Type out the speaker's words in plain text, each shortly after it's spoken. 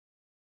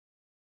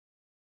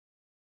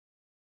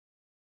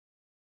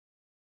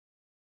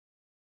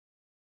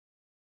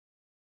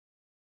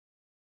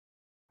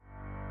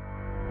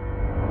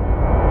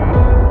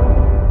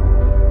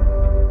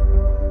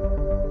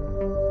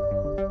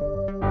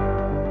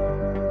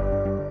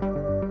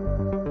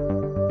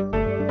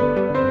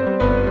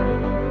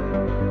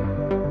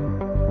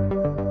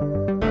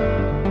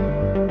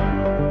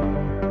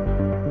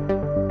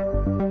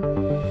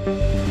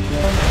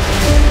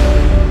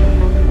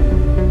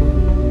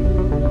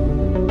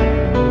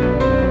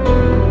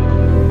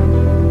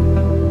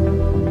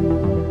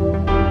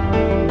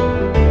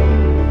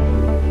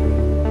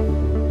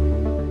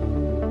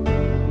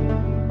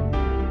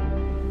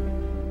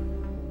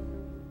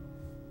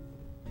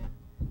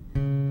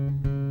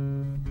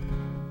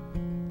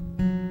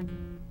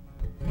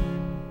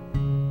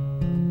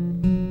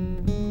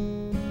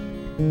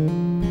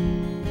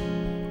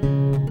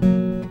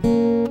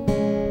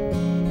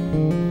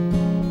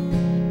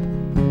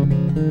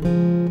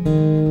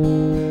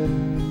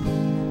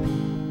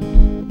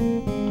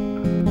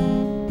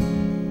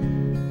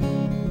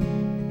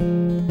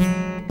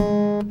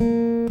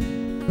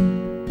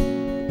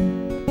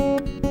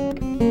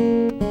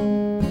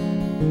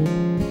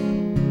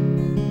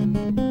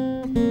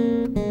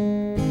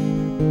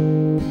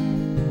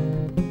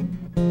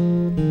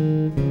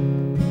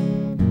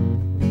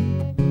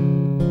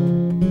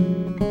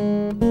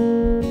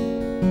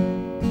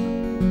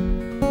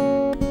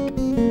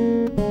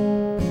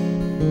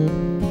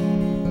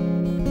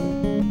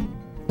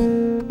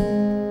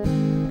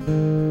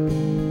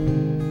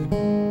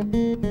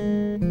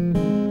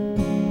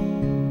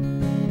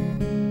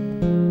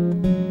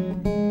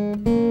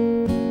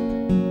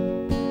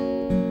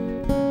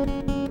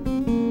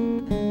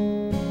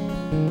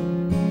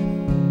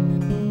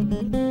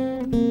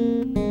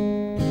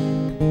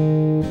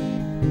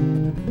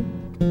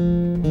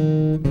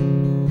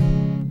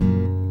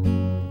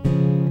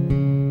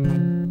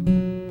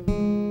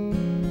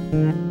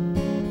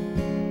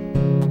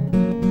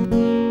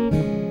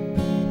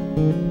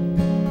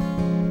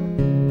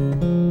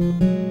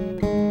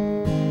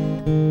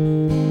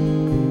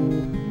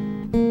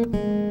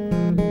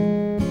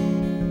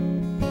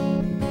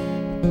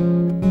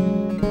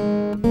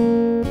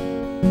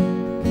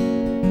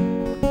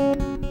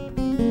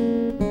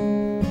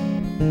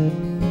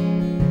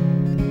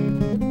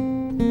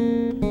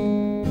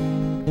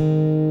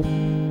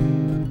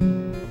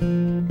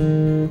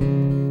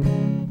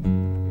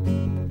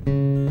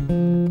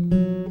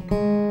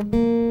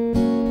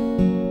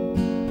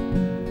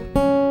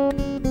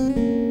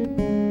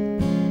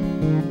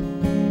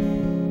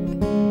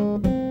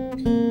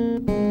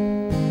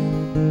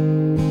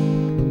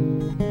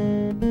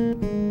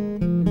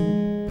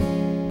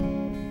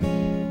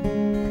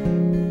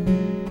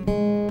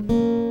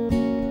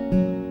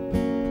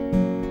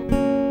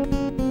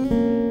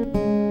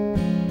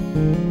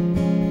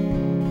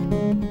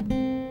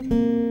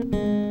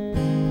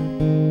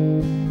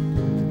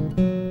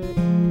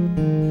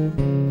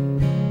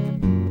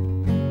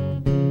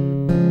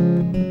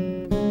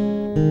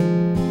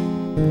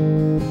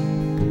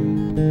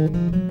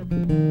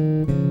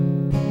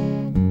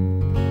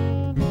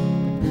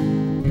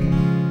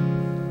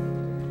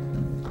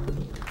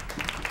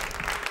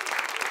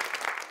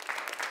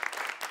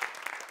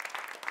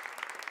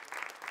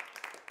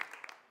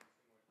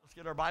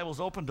Get our Bibles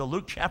open to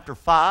Luke chapter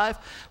 5.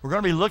 We're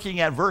going to be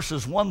looking at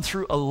verses 1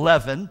 through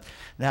 11.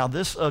 Now,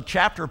 this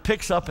chapter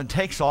picks up and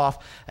takes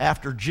off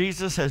after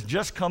Jesus has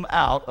just come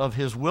out of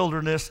his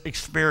wilderness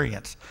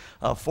experience.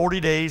 40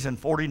 days and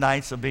 40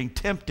 nights of being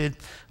tempted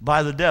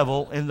by the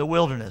devil in the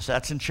wilderness.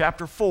 That's in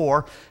chapter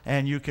 4,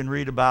 and you can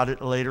read about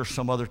it later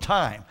some other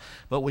time.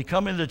 But we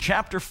come into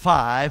chapter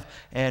 5,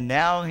 and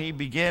now he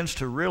begins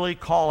to really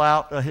call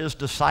out his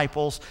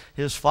disciples,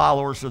 his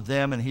followers of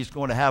them, and he's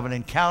going to have an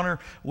encounter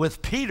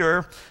with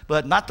Peter,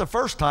 but not the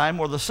first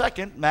time or the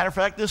second. Matter of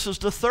fact, this is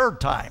the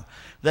third time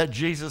that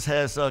Jesus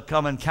has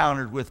come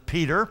encountered with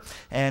Peter,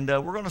 and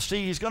we're going to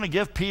see he's going to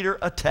give Peter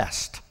a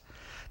test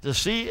to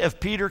see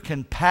if Peter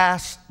can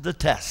pass the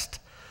test.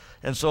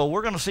 And so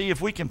we're going to see if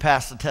we can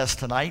pass the test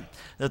tonight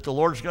that the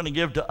Lord's going to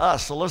give to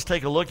us. So let's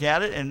take a look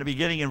at it, and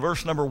beginning in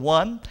verse number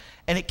 1,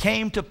 and it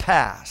came to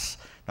pass.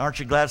 Now, aren't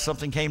you glad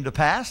something came to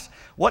pass?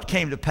 What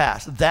came to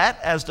pass?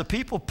 That as the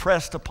people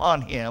pressed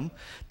upon him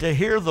to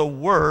hear the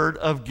word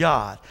of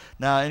God.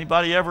 Now,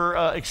 anybody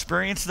ever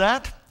experienced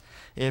that?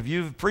 If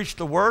you've preached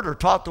the word or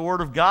taught the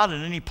word of God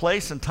in any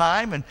place and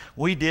time, and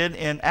we did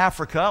in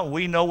Africa,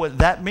 we know what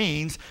that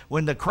means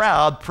when the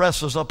crowd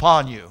presses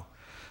upon you.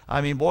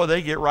 I mean, boy,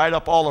 they get right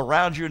up all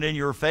around you and in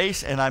your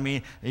face, and I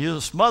mean, you're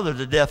smothered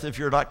to death if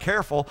you're not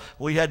careful.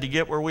 We had to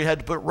get where we had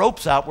to put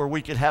ropes out where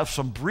we could have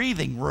some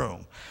breathing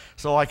room.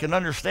 So I can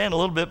understand a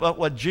little bit about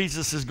what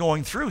Jesus is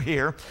going through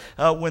here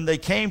when they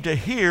came to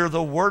hear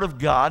the word of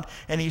God,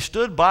 and he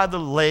stood by the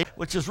lake,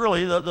 which is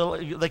really,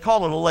 they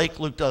call it a lake,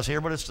 Luke does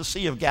here, but it's the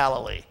Sea of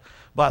Galilee,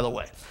 by the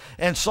way,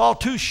 and saw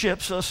two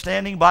ships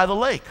standing by the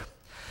lake.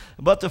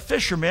 But the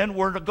fishermen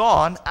were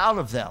gone out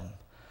of them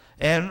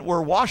and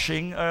were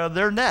washing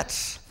their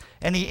nets.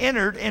 And he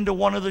entered into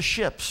one of the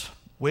ships,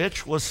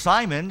 which was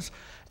Simon's,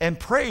 and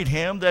prayed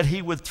him that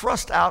he would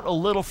thrust out a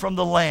little from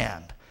the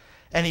land.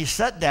 And he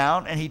sat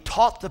down, and he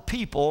taught the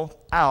people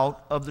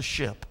out of the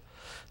ship.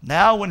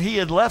 Now when he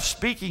had left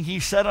speaking,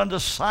 he said unto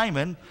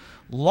Simon,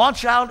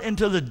 Launch out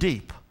into the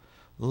deep,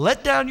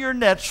 let down your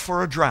nets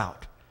for a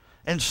draught.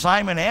 And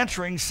Simon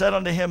answering said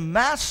unto him,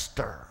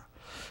 Master,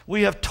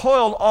 we have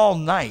toiled all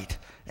night,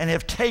 and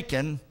have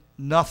taken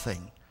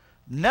nothing.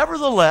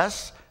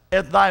 Nevertheless,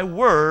 at thy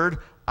word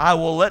I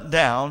will let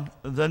down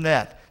the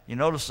net. You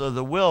notice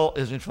the will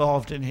is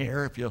involved in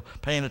here, if you're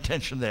paying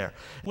attention there.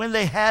 When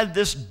they had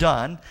this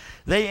done,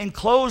 they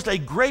enclosed a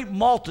great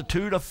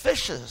multitude of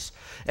fishes,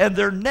 and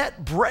their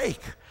net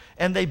brake.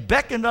 And they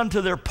beckoned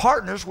unto their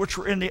partners, which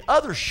were in the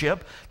other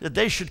ship, that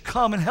they should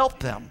come and help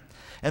them.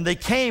 And they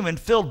came and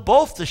filled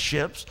both the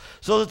ships,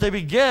 so that they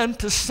began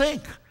to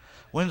sink.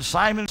 When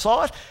Simon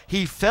saw it,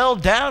 he fell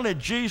down at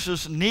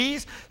Jesus'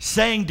 knees,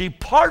 saying,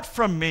 Depart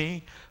from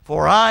me,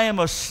 for I am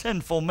a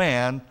sinful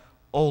man,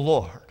 O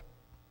Lord.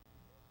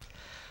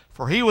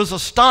 For he was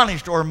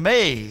astonished or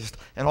amazed,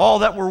 and all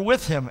that were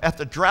with him, at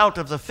the draught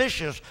of the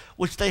fishes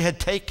which they had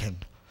taken.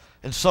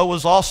 And so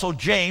was also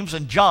James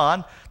and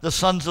John, the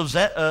sons of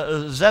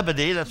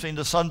Zebedee, that's mean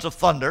the sons of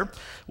thunder,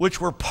 which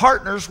were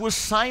partners with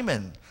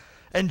Simon.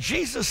 And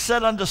Jesus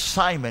said unto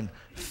Simon,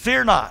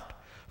 Fear not,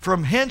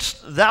 from hence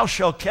thou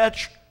shalt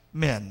catch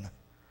men.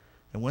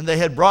 And when they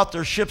had brought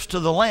their ships to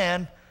the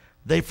land,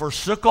 they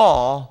forsook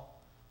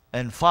all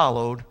and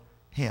followed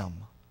him.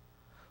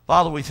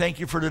 Father, we thank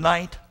you for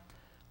tonight.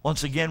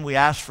 Once again, we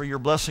ask for your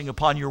blessing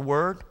upon your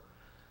word.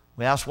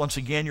 We ask once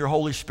again your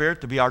Holy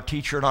Spirit to be our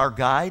teacher and our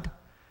guide,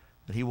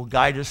 that he will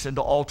guide us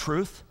into all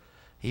truth.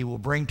 He will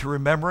bring to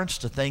remembrance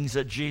the things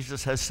that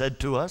Jesus has said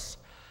to us.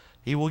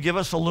 He will give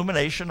us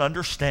illumination,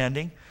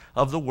 understanding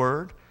of the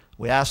word.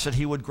 We ask that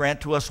he would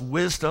grant to us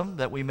wisdom,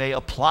 that we may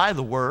apply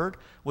the word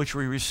which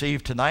we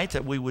receive tonight,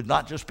 that we would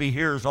not just be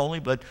hearers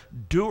only, but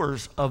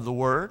doers of the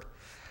word.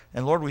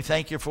 And Lord, we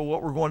thank you for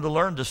what we're going to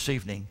learn this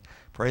evening.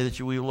 Pray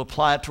that we will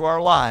apply it to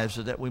our lives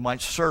and that we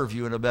might serve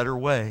you in a better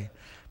way.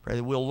 Pray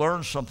that we'll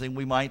learn something,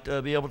 we might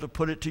be able to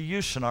put it to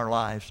use in our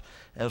lives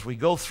as we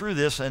go through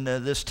this and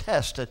this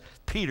test that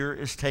Peter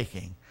is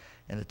taking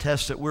and the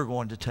test that we're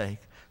going to take.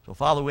 So,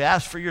 Father, we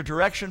ask for your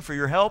direction, for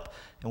your help,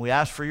 and we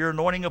ask for your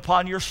anointing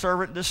upon your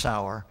servant this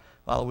hour.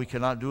 Father, we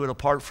cannot do it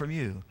apart from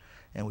you,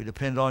 and we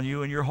depend on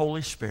you and your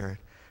Holy Spirit.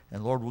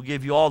 And, Lord, we'll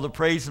give you all the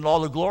praise and all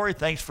the glory.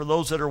 Thanks for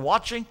those that are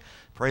watching.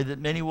 Pray that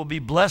many will be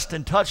blessed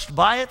and touched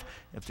by it.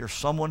 If there's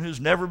someone who's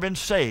never been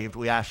saved,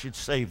 we ask you to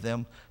save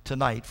them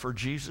tonight for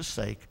Jesus'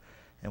 sake.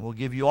 And we'll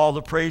give you all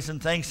the praise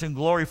and thanks and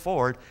glory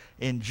for it.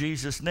 In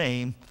Jesus'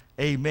 name,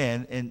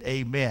 amen and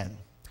amen.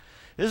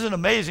 Isn't it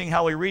amazing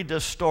how we read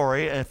this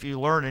story, and if you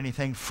learn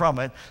anything from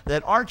it,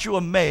 that aren't you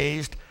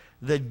amazed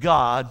that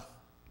God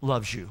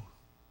loves you?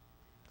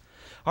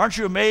 Aren't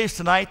you amazed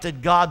tonight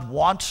that God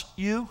wants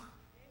you?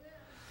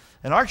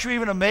 And aren't you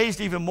even amazed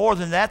even more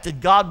than that,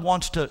 that God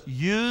wants to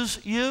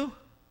use you?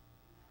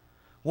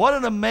 What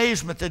an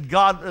amazement that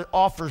God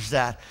offers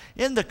that.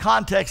 In the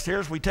context here,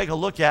 as we take a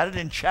look at it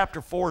in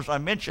chapter 4, as I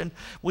mentioned,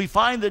 we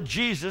find that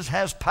Jesus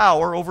has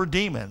power over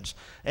demons.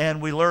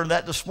 And we learned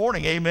that this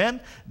morning, amen?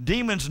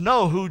 Demons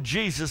know who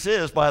Jesus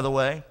is, by the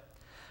way.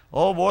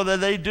 Oh, boy, that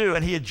they do.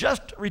 And he had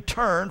just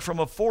returned from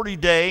a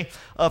 40-day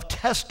of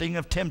testing,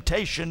 of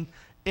temptation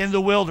in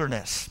the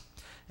wilderness.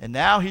 And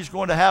now he's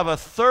going to have a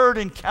third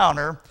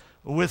encounter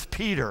with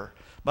Peter,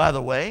 by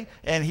the way,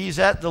 and he's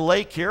at the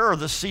lake here, or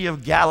the Sea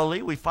of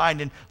Galilee. We find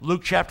in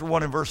Luke chapter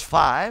 1 and verse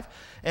 5,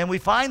 and we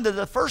find that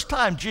the first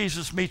time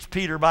Jesus meets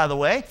Peter, by the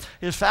way,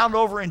 is found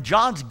over in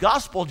John's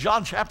Gospel,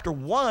 John chapter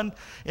 1,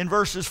 in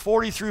verses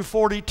 40 through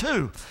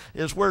 42,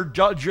 is where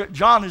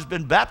John has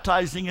been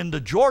baptizing into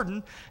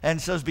Jordan,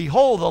 and says,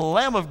 "Behold, the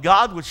Lamb of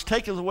God, which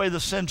taketh away the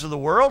sins of the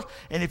world."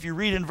 And if you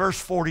read in verse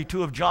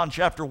 42 of John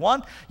chapter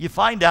 1, you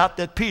find out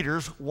that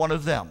Peter's one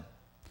of them.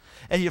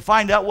 And you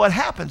find out what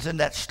happens in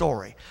that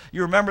story.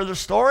 You remember the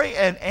story?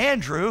 And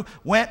Andrew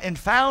went and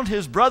found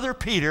his brother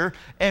Peter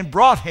and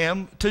brought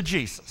him to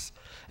Jesus.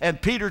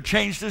 And Peter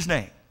changed his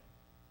name.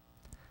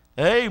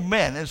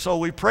 Amen. And so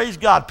we praise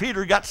God.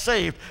 Peter got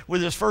saved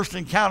with his first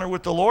encounter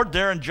with the Lord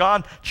there in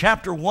John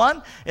chapter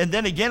 1. And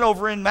then again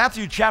over in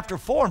Matthew chapter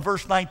 4 and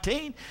verse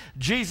 19,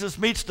 Jesus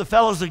meets the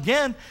fellows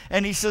again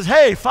and he says,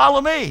 "Hey,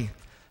 follow me,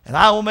 and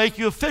I will make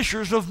you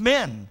fishers of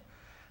men."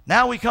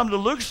 Now we come to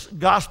Luke's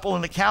gospel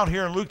and account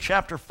here in Luke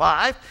chapter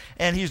 5,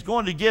 and he's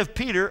going to give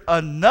Peter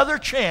another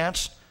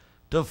chance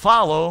to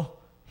follow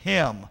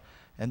him.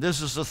 And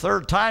this is the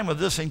third time of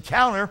this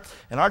encounter,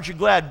 and aren't you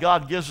glad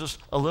God gives us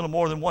a little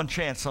more than one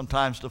chance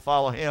sometimes to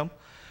follow him?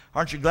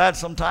 Aren't you glad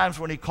sometimes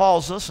when he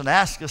calls us and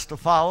asks us to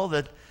follow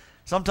that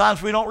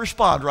sometimes we don't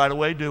respond right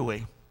away, do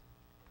we?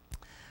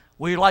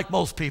 We, like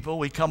most people,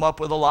 we come up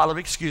with a lot of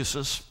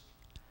excuses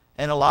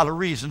and a lot of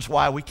reasons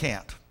why we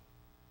can't.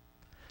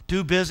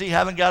 Too busy,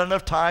 haven't got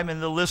enough time,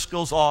 and the list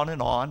goes on and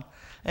on.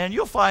 And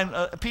you'll find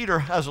Peter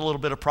has a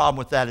little bit of problem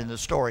with that in the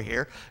story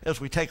here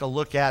as we take a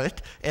look at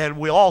it. And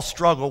we all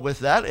struggle with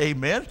that,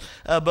 amen.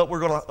 But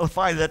we're going to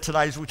find that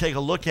tonight as we take a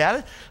look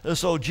at it.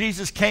 So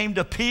Jesus came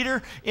to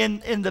Peter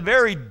in the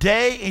very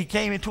day. He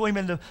came into him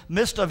in the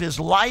midst of his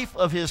life,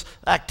 of his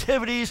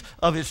activities,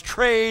 of his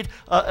trade,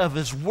 of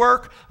his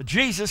work.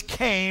 Jesus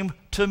came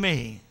to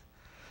me.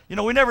 You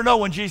know, we never know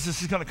when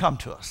Jesus is going to come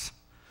to us.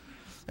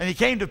 And he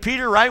came to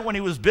Peter right when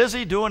he was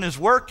busy doing his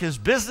work, his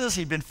business.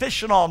 He'd been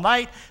fishing all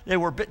night. They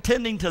were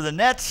tending to the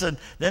nets, and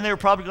then they were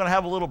probably going to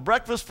have a little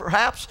breakfast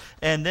perhaps,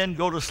 and then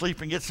go to sleep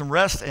and get some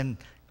rest and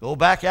go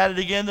back at it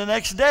again the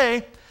next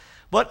day.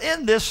 But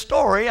in this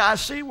story, I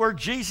see where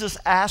Jesus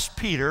asked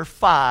Peter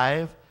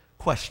 5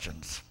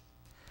 questions.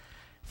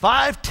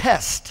 5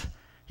 tests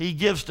he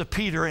gives to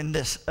Peter in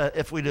this,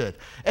 if we did.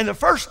 And the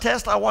first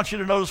test I want you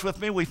to notice with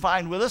me, we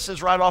find with us,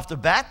 is right off the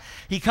bat.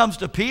 He comes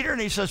to Peter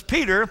and he says,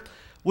 "Peter,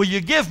 will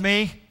you give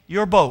me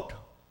your boat?"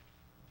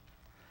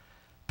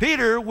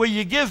 Peter, will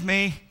you give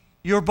me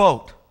your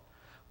boat?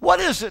 What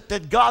is it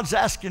that God's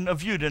asking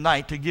of you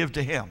tonight to give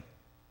to him?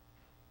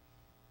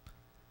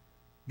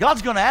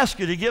 God's going to ask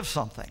you to give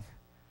something.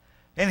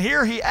 And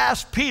here he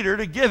asked Peter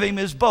to give him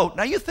his boat.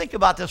 Now you think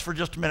about this for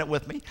just a minute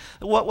with me,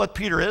 what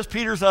Peter is.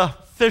 Peter's a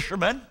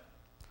fisherman.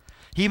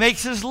 He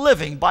makes his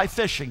living by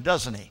fishing,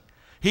 doesn't he?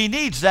 He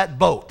needs that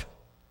boat.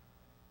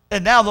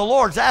 And now the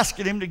Lord's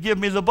asking him to give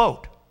me the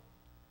boat.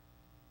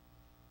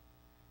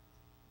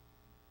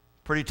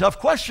 Pretty tough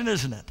question,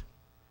 isn't it?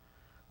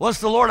 What's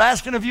the Lord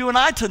asking of you and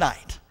I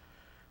tonight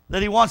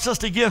that he wants us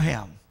to give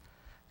him?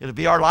 Could it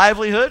be our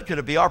livelihood? Could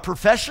it be our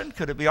profession?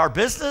 Could it be our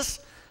business?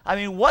 I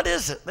mean, what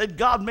is it that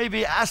God may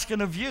be asking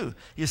of you?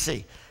 You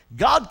see,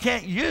 God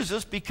can't use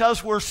us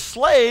because we're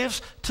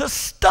slaves to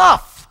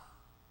stuff.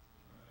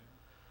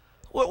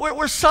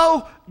 We're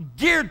so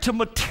geared to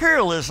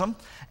materialism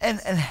and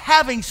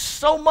having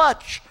so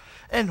much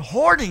and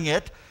hoarding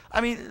it. I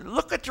mean,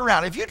 look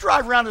around. If you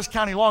drive around this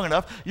county long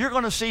enough, you're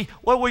going to see,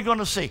 what are we going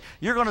to see?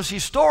 You're going to see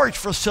storage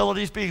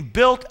facilities being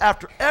built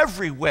after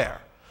everywhere.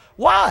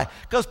 Why?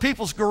 Because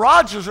people's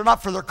garages are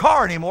not for their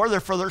car anymore, they're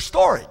for their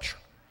storage.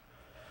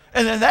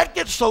 And then that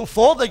gets so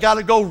full, they got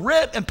to go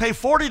rent and pay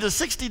 $40 to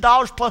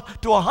 $60 plus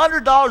to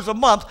 $100 a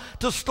month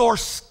to store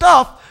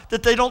stuff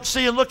that they don't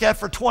see and look at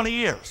for 20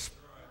 years.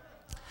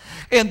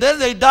 And then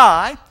they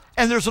die,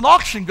 and there's an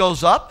auction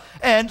goes up,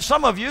 and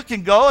some of you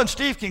can go, and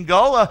Steve can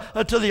go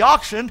to the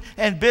auction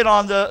and bid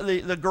on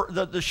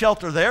the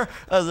shelter there,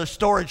 the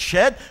storage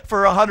shed,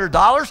 for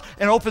 $100,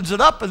 and opens it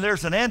up, and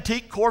there's an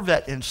antique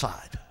Corvette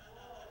inside.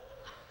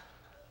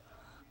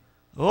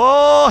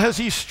 Oh, has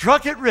he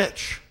struck it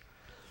rich?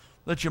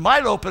 But you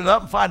might open it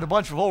up and find a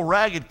bunch of old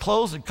ragged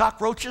clothes and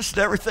cockroaches and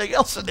everything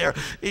else in there.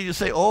 And you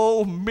say,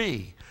 oh,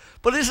 me.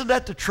 But isn't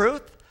that the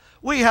truth?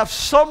 We have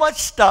so much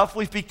stuff.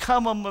 We've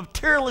become a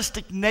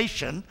materialistic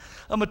nation,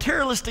 a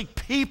materialistic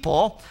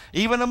people,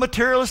 even a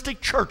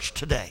materialistic church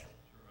today.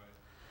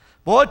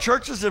 Boy,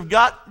 churches have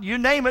got, you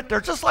name it,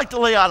 they're just like the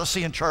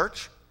Laodicean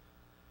church.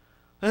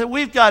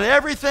 We've got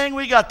everything.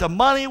 We got the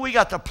money. We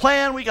got the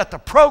plan. We got the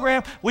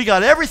program. We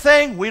got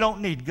everything. We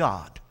don't need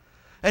God.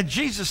 And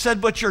Jesus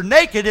said, but you're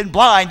naked and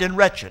blind and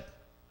wretched.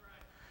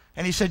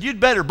 And he said,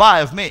 you'd better buy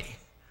of me.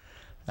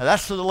 Now,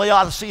 that's the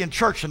Laodicean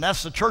church, and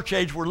that's the church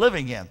age we're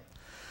living in.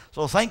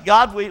 So thank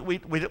God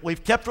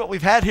we've kept what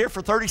we've had here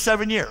for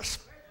 37 years.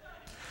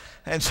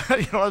 And so,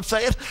 you know what I'm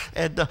saying?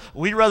 And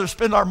we'd rather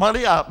spend our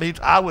money. I mean,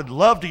 I would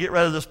love to get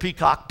rid of this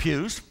peacock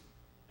pews.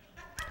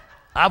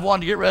 I've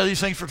wanted to get rid of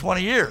these things for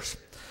 20 years.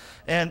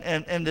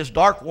 And this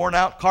dark,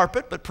 worn-out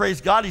carpet, but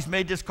praise God, he's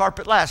made this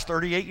carpet last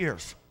 38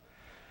 years.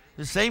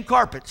 The same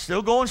carpet,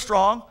 still going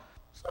strong.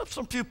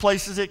 Some few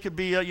places it could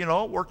be, you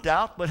know, worked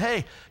out. But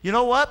hey, you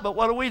know what? But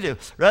what do?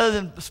 Rather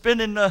than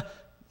spending, I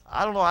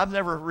don't know, I've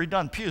never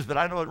redone pews, but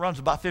I know it runs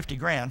about 50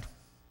 grand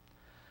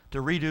to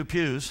redo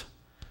pews.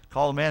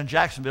 Call the man in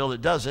Jacksonville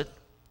that does it.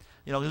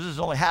 You know, this is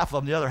only half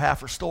of them. The other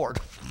half are stored.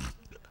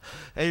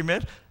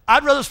 Amen.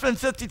 I'd rather spend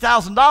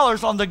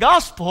 $50,000 on the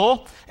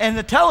gospel and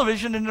the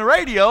television and the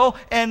radio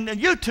and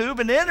YouTube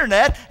and the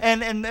internet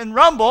and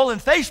Rumble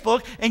and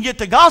Facebook and get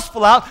the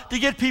gospel out to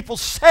get people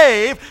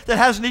saved that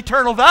has an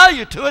eternal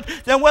value to it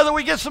than whether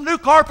we get some new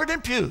carpet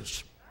and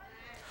pews.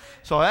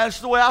 So that's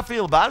the way I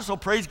feel about it. So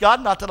praise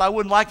God, not that I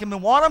wouldn't like him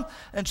and want him.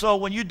 And so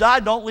when you die,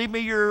 don't leave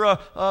me your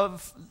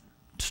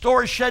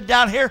storage shed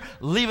down here.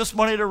 Leave us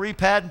money to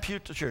repad and pew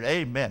to church.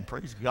 Amen.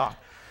 Praise God.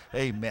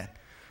 Amen.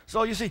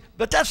 So you see,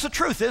 but that's the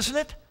truth, isn't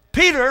it?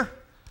 Peter,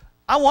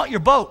 I want your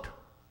boat.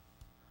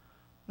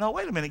 Now,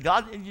 wait a minute,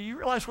 God, you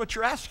realize what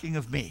you're asking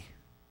of me.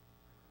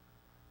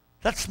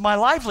 That's my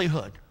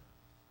livelihood.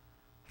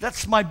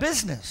 That's my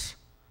business.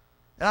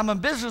 And I'm in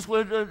business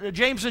with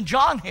James and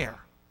John here.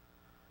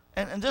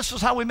 And this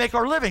is how we make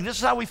our living. This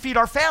is how we feed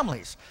our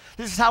families.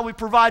 This is how we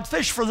provide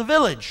fish for the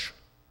village.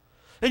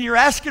 And you're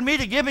asking me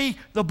to give me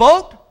the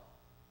boat?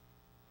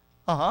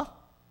 Uh-huh.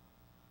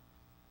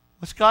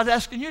 What's God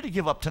asking you to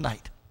give up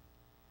tonight?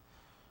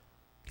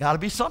 Got to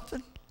be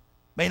something.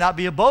 May not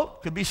be a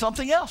boat. Could be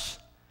something else.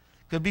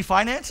 Could be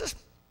finances.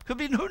 Could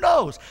be, who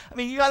knows? I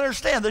mean, you got to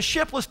understand, the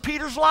ship was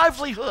Peter's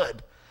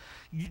livelihood.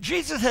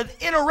 Jesus had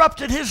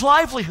interrupted his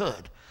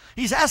livelihood.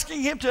 He's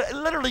asking him to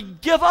literally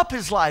give up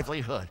his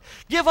livelihood,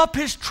 give up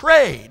his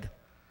trade,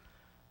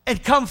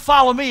 and come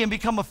follow me and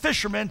become a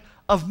fisherman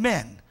of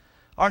men.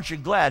 Aren't you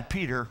glad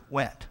Peter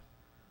went?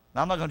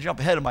 Now, I'm not going to jump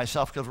ahead of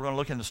myself because we're going to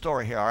look in the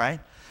story here, all right?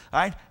 All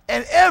right?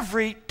 And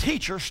every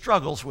teacher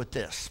struggles with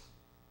this.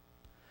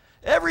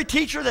 Every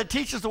teacher that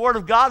teaches the Word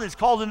of God that's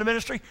called into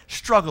ministry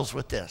struggles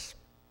with this.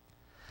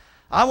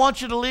 I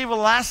want you to leave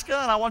Alaska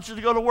and I want you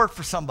to go to work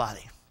for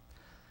somebody.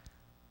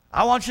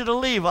 I want you to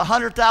leave a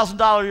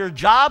 $100,000 a year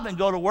job and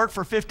go to work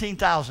for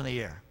 $15,000 a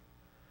year.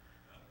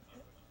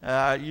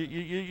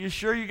 You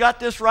sure you got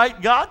this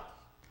right, God?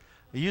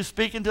 Are you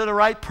speaking to the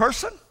right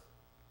person?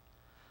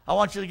 I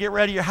want you to get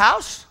rid of your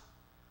house.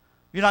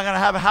 You're not going to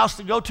have a house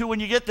to go to when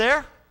you get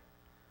there.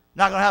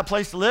 Not going to have a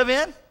place to live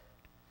in.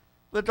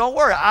 But don't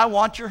worry, I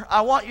want you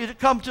to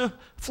come to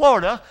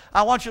Florida.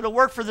 I want you to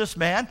work for this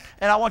man,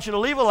 and I want you to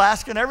leave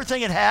Alaska and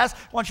everything it has. I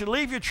want you to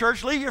leave your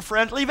church, leave your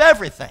friends, leave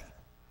everything.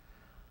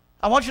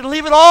 I want you to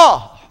leave it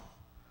all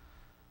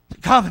to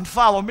come and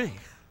follow me.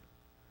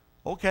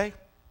 Okay.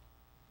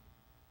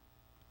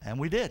 And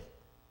we did.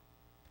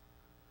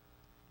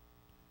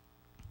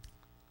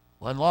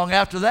 Wasn't long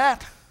after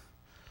that,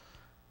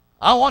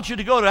 I want you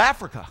to go to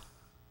Africa.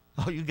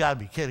 Oh, you got to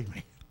be kidding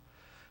me.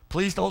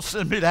 Please don't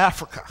send me to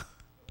Africa.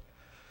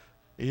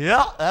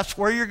 Yeah, that's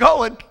where you're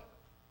going.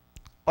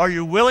 Are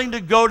you willing to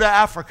go to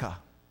Africa?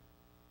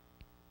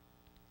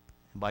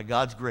 And by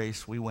God's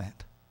grace, we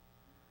went.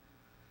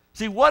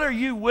 See, what are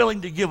you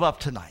willing to give up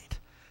tonight?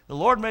 The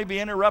Lord may be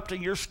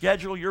interrupting your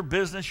schedule, your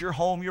business, your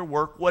home, your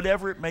work,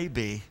 whatever it may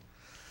be.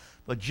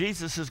 But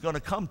Jesus is going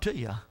to come to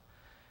you.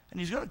 And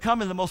he's going to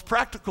come in the most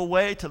practical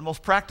way to the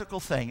most practical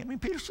thing. I mean,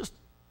 Peter's just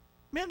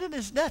mending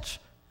his nets.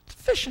 It's a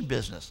fishing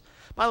business.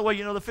 By the way,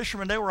 you know, the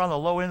fishermen, they were on the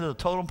low end of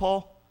the totem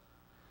pole.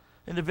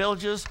 In the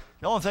villages,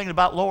 the only thing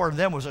about lower than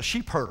them was a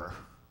sheep herder.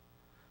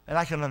 And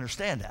I can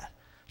understand that.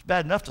 It's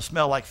bad enough to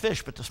smell like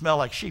fish, but to smell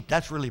like sheep,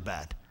 that's really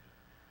bad.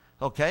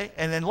 Okay,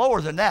 and then lower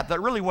than that,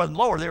 that really wasn't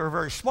lower. They were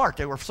very smart.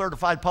 They were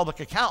certified public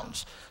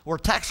accountants or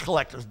tax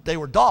collectors. They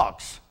were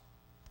dogs,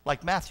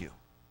 like Matthew.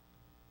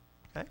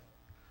 Okay?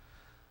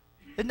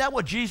 Isn't that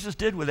what Jesus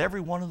did with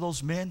every one of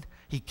those men?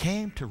 He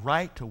came to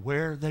right to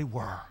where they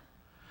were,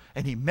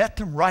 and he met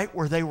them right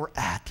where they were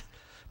at.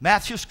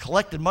 Matthew's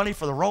collected money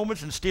for the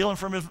Romans and stealing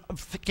from his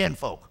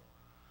kinfolk.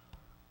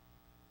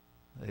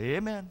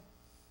 Amen.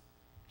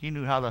 He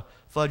knew how to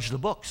fudge the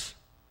books.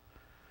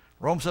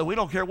 Rome said, we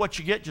don't care what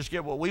you get, just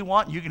get what we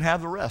want, and you can have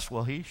the rest.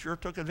 Well, he sure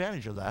took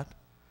advantage of that.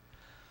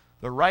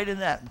 But right in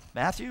that,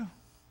 Matthew,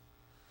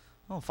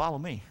 oh, follow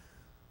me.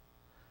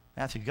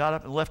 Matthew got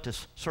up and left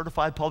his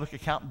certified public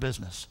accountant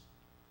business.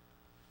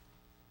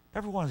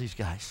 Every one of these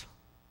guys.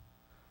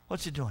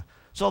 What's he doing?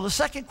 So the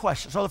second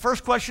question, so the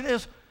first question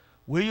is,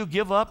 will you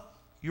give up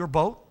your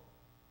boat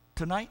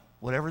tonight,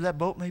 whatever that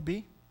boat may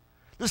be?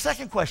 The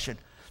second question,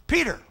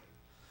 Peter.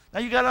 Now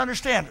you got to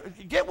understand,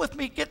 get with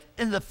me, get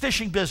in the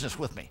fishing business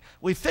with me.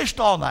 We fished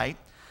all night.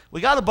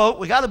 We got a boat,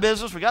 we got a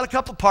business, we got a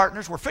couple of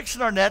partners, we're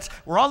fixing our nets,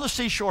 we're on the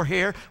seashore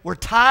here, we're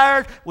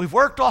tired, we've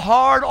worked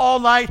hard all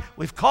night,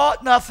 we've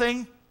caught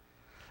nothing,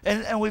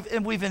 and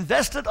we've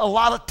invested a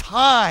lot of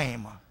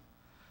time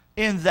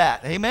in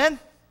that. Amen?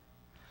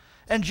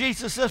 And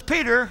Jesus says,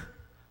 Peter,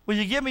 will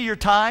you give me your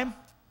time?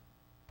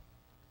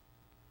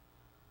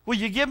 Will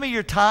you give me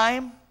your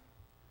time?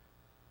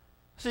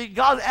 See,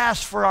 God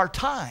asks for our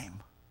time.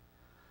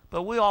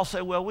 But we all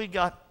say, well,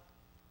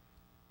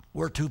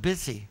 we're too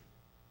busy.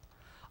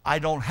 I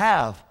don't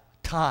have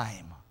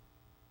time.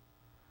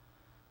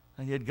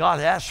 And yet God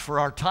asks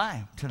for our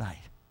time tonight.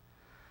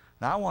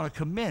 Now I want to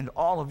commend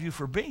all of you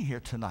for being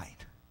here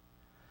tonight.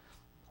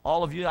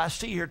 All of you I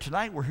see here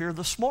tonight were here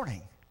this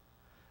morning.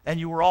 And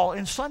you were all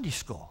in Sunday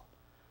school.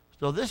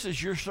 So this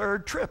is your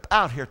third trip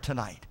out here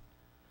tonight.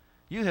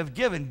 You have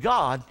given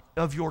God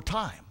of your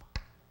time.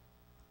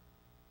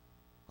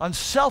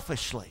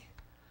 Unselfishly.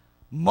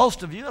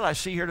 Most of you that I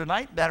see here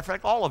tonight, matter of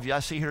fact, all of you I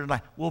see here tonight,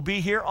 will be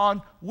here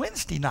on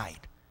Wednesday night.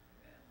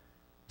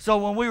 So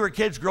when we were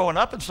kids growing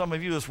up, and some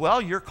of you as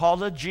well, you're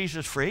called a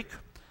Jesus freak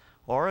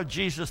or a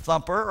Jesus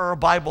thumper or a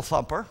Bible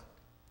thumper.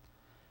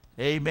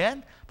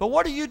 Amen? But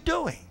what are you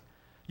doing?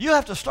 You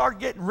have to start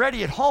getting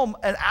ready at home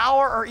an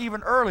hour or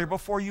even earlier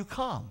before you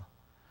come.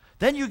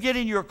 Then you get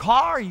in your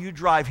car and you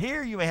drive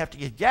here. You may have to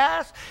get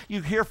gas.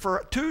 You're here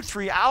for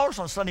 2-3 hours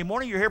on Sunday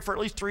morning. You're here for at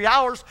least 3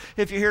 hours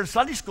if you're here in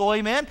Sunday school,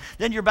 amen.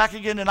 Then you're back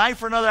again tonight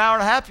for another hour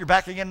and a half. You're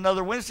back again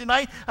another Wednesday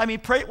night. I mean,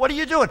 pray. What are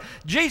you doing?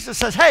 Jesus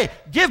says, hey,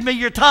 give me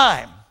your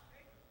time.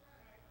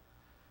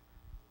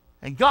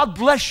 And God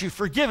bless you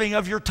for giving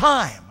of your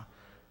time.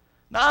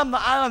 Now,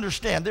 I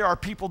understand there are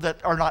people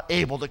that are not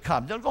able to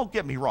come. Don't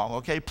get me wrong,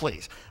 okay,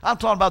 please. I'm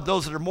talking about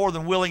those that are more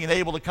than willing and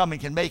able to come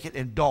and can make it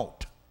and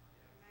don't.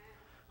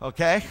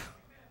 Okay?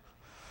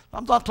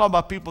 I'm not talking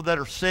about people that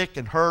are sick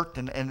and hurt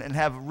and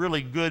have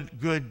really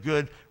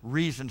good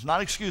reasons,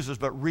 not excuses,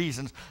 but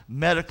reasons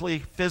medically,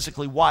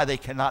 physically, why they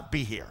cannot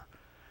be here.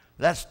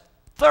 That's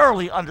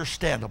thoroughly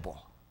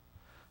understandable.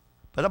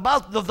 But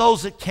about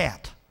those that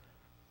can't.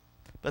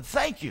 But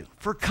thank you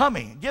for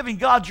coming and giving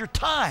God your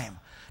time.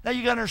 Now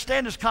you got to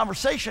understand this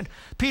conversation.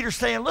 Peter's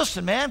saying,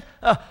 listen, man,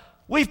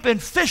 we've been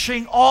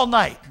fishing all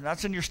night.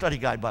 That's in your study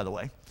guide, by the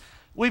way.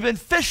 We've been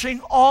fishing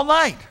all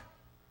night.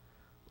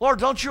 Lord,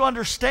 don't you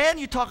understand?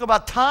 You talk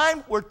about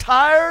time. We're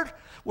tired.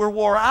 We're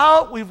wore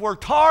out. We've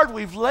worked hard.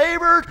 We've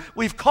labored.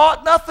 We've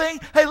caught nothing.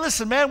 Hey,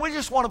 listen, man, we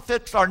just want to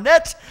fix our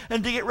nets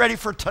and to get ready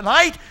for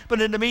tonight.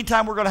 But in the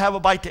meantime, we're going to have a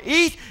bite to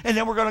eat, and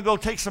then we're going to go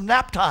take some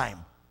nap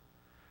time.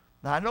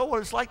 Now, I know what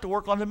it's like to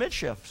work on the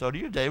midshift. So do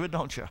you, David,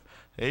 don't you?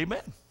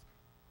 Amen.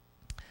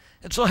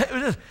 And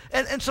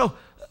so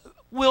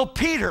will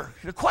Peter,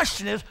 the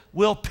question is,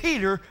 will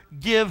Peter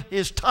give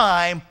his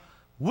time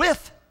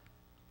with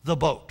the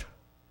boat?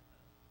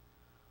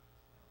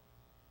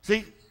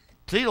 See,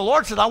 the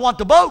Lord said, I want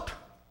the boat.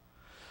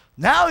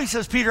 Now he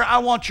says, Peter, I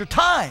want your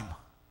time.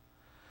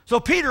 So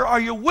Peter,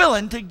 are you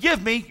willing to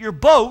give me your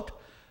boat,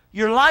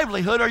 your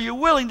livelihood? Are you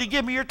willing to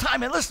give me your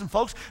time? And listen,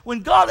 folks,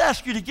 when God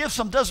asks you to give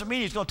some, doesn't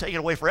mean he's going to take it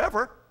away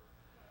forever.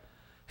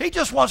 He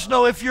just wants to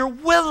know if you're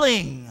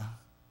willing.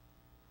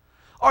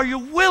 Are you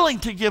willing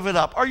to give it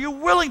up? Are you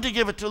willing to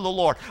give it to the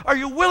Lord? Are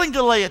you willing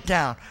to lay it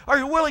down? Are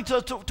you willing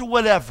to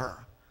whatever?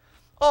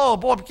 Oh,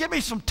 boy, give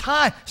me some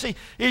time. See,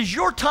 is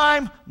your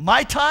time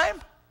my time,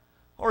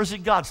 or is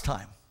it God's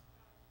time?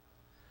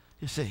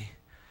 You see,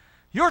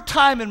 your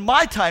time and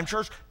my time,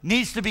 church,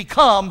 needs to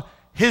become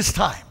his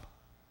time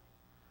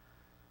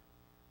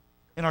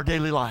in our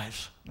daily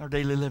lives, in our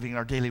daily living, in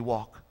our daily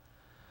walk.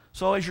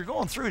 So as you're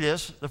going through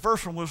this, the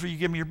first one was, will you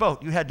give me your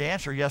boat? You had to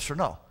answer yes or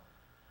no.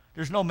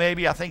 There's no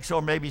maybe, I think so,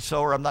 or maybe so,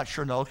 or I'm not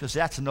sure no, because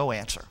that's a no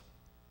answer.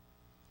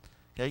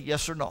 Okay,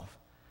 yes or no.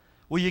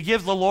 Will you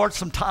give the Lord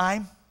some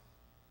time?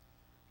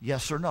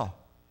 Yes or no.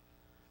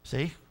 See,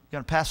 you're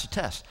going to pass the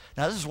test.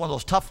 Now, this is one of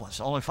those tough ones,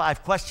 only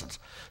 5 questions.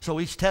 So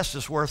each test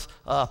is worth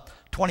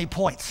 20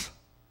 points.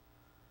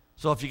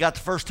 So if you got the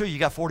first 2, you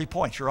got 40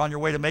 points. You're on your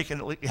way to making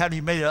it. You haven't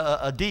even made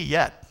a D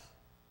yet.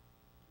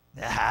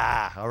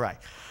 Ah, all right.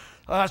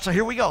 So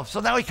here we go. So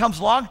now he comes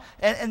along,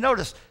 and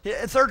notice,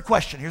 a third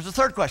question. Here's the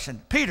third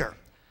question. Peter,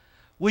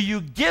 will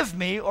you give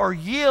me or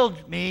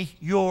yield me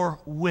your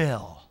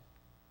will?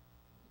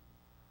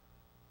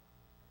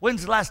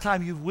 When's the last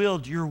time you've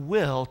willed your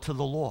will to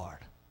the Lord?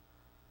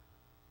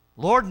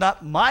 Lord,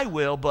 not my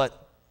will,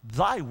 but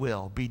thy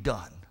will be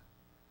done,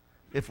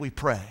 if we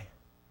pray.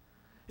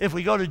 If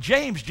we go to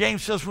James,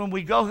 James says when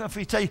we go, if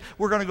we say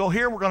we're going to go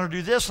here, we're going to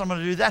do this, I'm going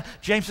to do that,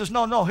 James says,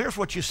 no, here's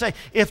what you say.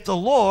 If the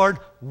Lord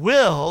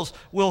wills,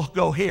 we'll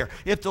go here.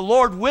 If the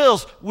Lord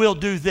wills, we'll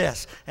do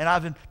this. And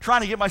I've been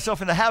trying to get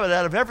myself in the habit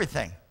out of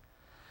everything.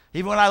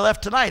 Even when I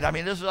left tonight, I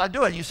mean, this is I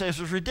do it. You say this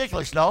is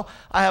ridiculous. No,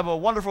 I have a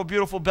wonderful,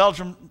 beautiful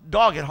Belgian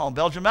dog at home,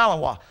 Belgian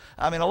Malinois.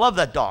 I mean, I love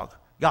that dog.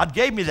 God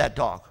gave me that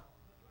dog.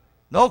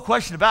 No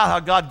question about how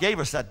God gave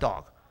us that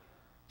dog.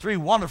 3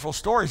 wonderful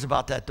stories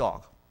about that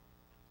dog.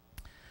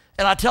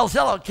 And I tell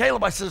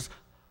Caleb, I says,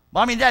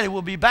 Mommy and Daddy,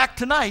 we'll be back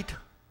tonight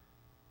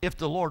if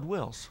the Lord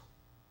wills.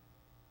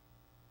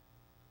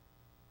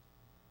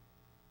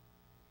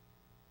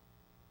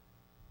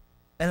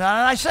 And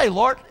I say,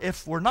 Lord,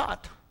 if we're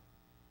not,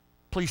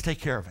 please take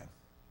care of him.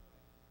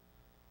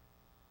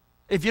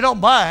 If you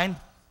don't mind,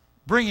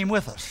 bring him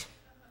with us.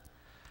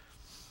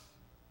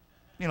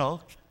 You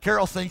know,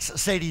 Carol thinks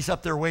Sadie's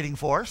up there waiting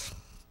for us.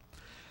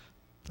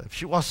 If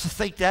she wants to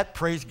think that,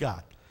 praise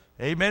God.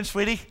 Amen,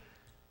 sweetie?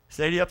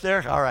 Sadie up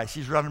there? All right,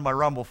 she's running my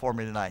Rumble for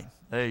me tonight.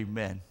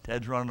 Amen.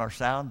 Ted's running our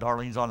sound.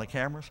 Darlene's on the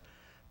cameras.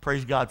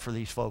 Praise God for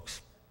these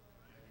folks.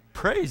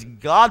 Praise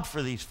God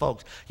for these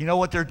folks. You know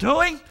what they're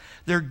doing?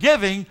 They're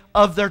giving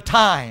of their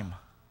time.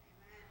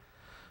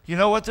 You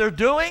know what they're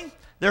doing?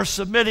 They're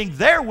submitting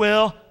their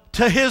will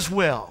to his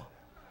will.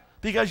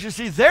 Because you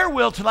see, their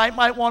will tonight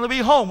might want to be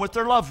home with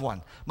their loved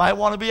one. Might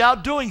want to be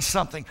out doing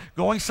something,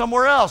 going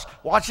somewhere else,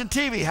 watching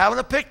TV, having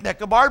a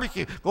picnic, a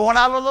barbecue, going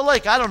out on the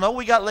lake. I don't know.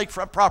 We got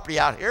lakefront property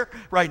out here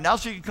right now,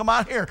 so you can come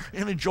out here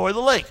and enjoy the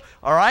lake.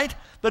 All right?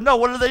 But no,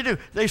 what do?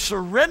 They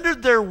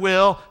surrendered their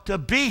will to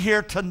be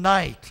here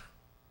tonight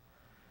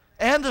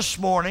and this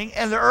morning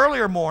and the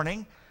earlier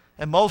morning,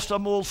 and most of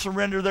them will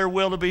surrender their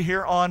will to be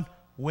here on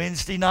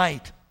Wednesday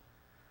night.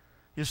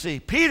 You see,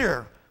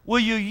 Peter, will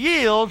you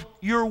yield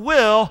your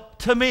will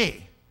to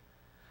me?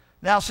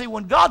 Now, see,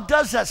 when God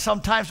does that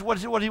sometimes, what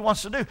he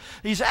wants to do?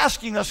 He's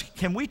asking us,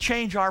 can we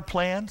change our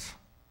plans?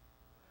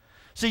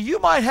 See, you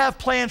might have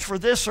plans for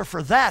this or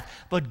for that,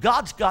 but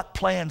God's got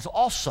plans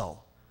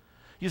also.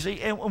 You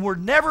see, and we're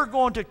never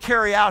going to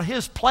carry out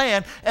his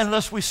plan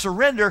unless we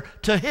surrender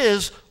to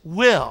his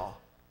will.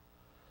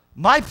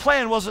 My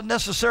plan wasn't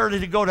necessarily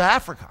to go to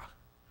Africa.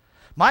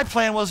 My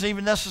plan wasn't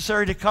even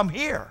necessary to come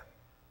here.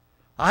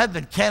 I had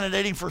been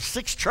candidating for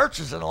 6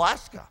 churches in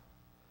Alaska,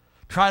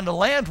 trying to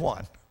land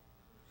one.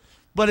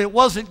 But it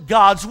wasn't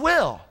God's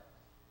will,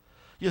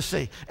 you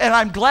see. And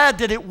I'm glad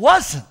that it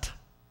wasn't.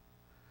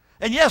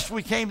 And yes,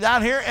 we came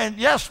down here, and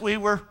yes, we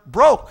were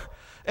broke.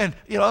 And,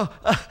 you know,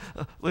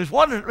 was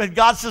wondering, and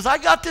God says, I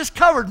got this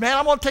covered, man.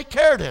 I'm going to take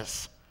care of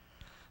this.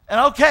 And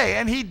okay,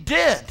 and he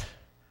did.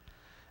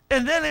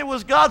 And then it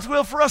was God's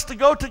will for us to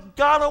go to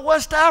Ghana,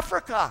 West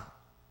Africa.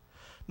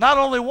 Not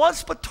only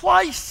once, but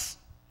twice.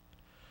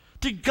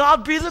 To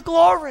God be the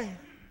glory.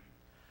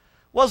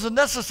 Wasn't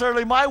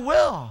necessarily my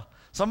will.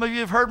 Some of you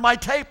have heard my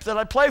tape that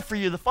I play for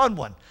you, the fun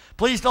one.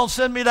 Please don't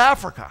send me to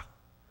Africa.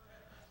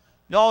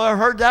 Y'all ever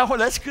heard that one?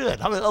 That's good.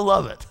 I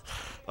love it.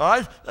 All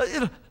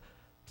right?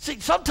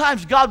 See,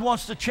 sometimes God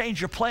wants to change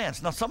your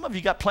plans. Now, some of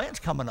you got plans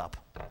coming up.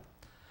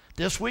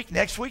 This week,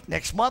 next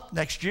month,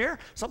 next year.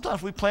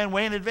 Sometimes we plan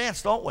way in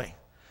advance, don't we?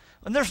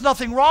 And there's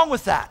nothing wrong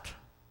with that.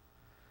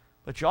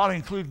 But you ought to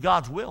include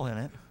God's will in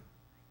it.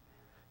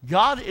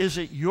 God, is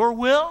it your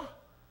will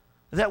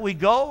that we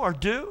go or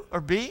do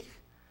or be?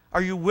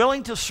 Are you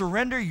willing to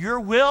surrender your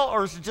will,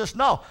 or is it just,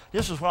 no,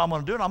 this is what I'm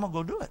going to do, and I'm going to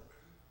go do it?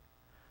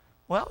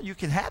 Well, you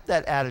can have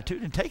that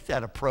attitude and take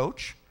that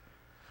approach,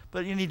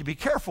 but you need to be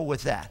careful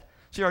with that.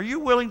 See, are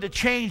you willing to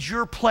change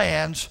your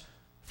plans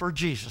for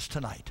Jesus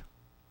tonight?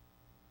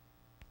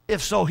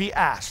 If so, he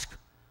asked.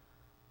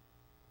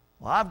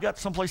 Well, I've got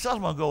someplace else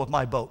I'm going to go with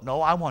my boat.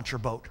 No, I want your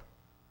boat.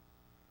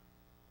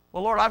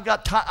 Well, Lord, I've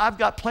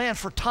got plans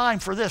for time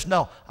for this.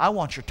 No, I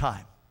want your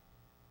time.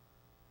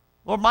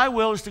 Lord, my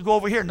will is to go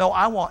over here. No,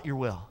 I want your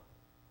will.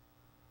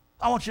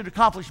 I want you to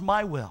accomplish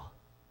my will.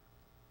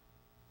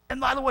 And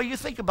by the way, you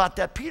think about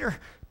that.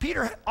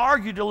 Peter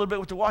argued a little bit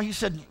with the water. He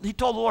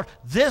told the Lord,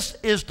 this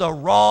is the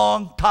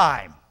wrong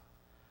time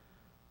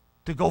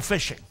to go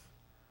fishing.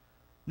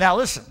 Now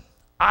listen,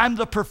 I'm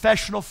the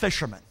professional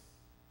fisherman.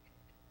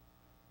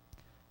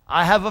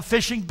 I have a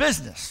fishing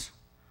business.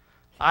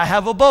 I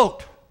have a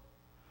boat.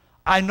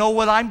 I know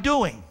what I'm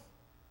doing.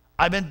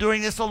 I've been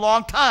doing this a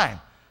long time.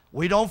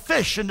 We don't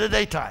fish in the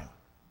daytime.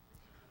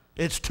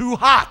 It's too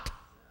hot.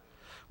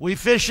 We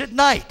fish at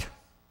night.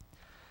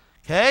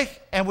 Okay?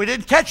 And we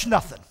didn't catch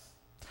nothing.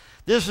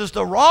 This is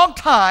the wrong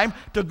time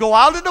to go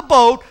out in a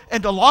boat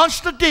and to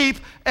launch the deep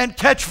and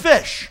catch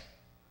fish.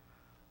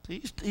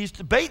 He's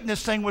debating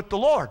this thing with the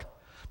Lord.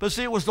 But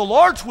see, it was the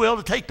Lord's will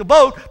to take the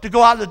boat, to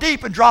go out in the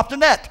deep and drop the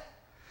net.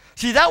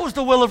 See, that was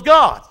the will of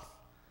God.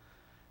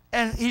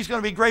 And he's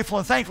going to be grateful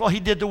and thankful he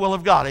did the will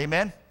of God.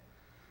 Amen?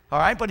 All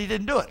right, but he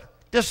didn't do it.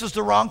 This is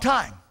the wrong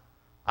time.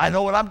 I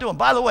know what I'm doing.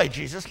 By the way,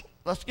 Jesus,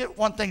 let's get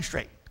one thing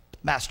straight.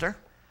 Master,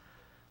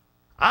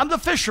 I'm the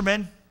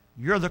fisherman,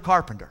 you're the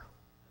carpenter.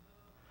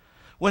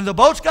 When the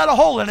boat's got a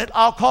hole in it,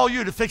 I'll call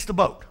you to fix the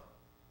boat.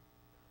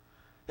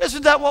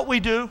 Isn't that what we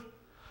do?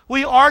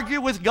 We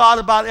argue with God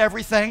about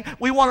everything.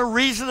 We want to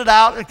reason it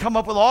out and come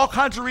up with all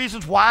kinds of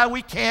reasons why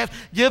we can't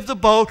give the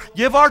boat,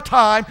 give our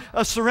time,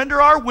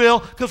 surrender our will,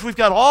 because we've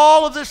got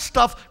all of this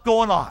stuff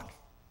going on.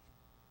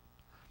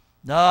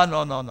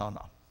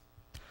 No.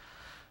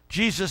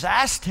 Jesus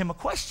asked him a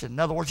question. In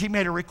other words, he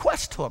made a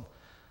request to him.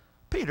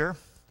 Peter,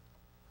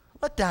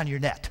 let down your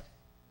net.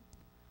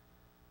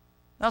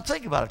 Now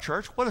think about it,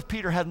 church. What if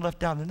Peter hadn't let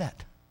down the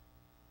net?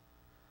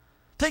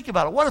 Think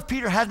about it. What if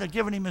Peter hadn't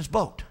given him his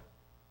boat?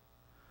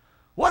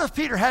 What if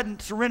Peter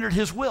hadn't surrendered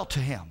his will to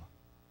him?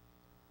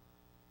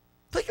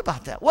 Think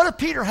about that. What if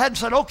Peter hadn't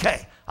said,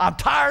 okay, I'm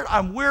tired,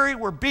 I'm weary,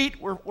 we're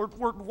beat, we're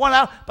worn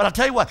out, but I'll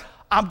tell you what,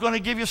 I'm going to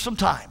give you some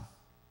time.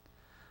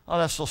 Oh,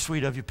 that's so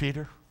sweet of you,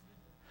 Peter.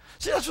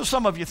 See, that's what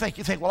some of you think.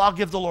 You think, well, I'll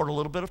give the Lord a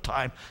little bit of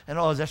time. And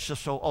oh, that's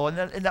just so, oh,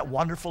 isn't that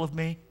wonderful of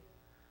me?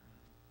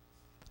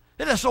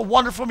 Isn't it so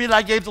wonderful of me that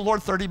I gave the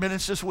Lord 30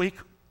 minutes this week?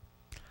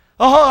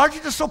 Oh, aren't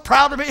you just so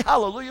proud of me?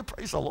 Hallelujah,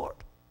 praise the Lord.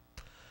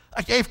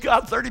 I gave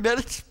God 30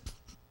 minutes.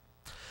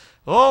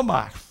 Oh,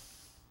 my.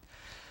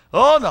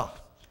 Oh, no.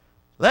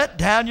 Let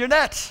down your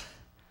nets.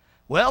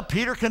 Well,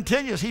 Peter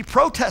continues. He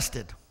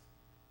protested.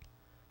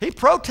 He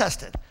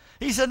protested.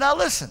 He said, now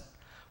listen,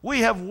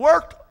 we have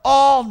worked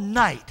all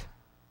night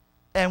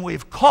and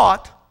we've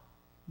caught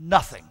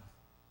nothing.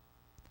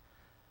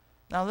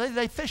 Now,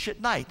 they fish at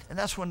night, and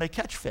that's when they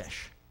catch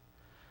fish.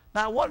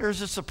 Now, I wonder,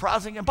 is it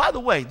surprising? And by the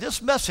way,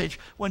 this message,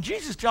 when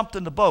Jesus jumped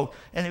in the boat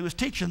and he was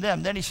teaching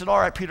them, then he said, all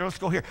right, Peter, let's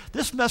go here.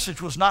 This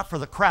message was not for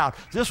the crowd.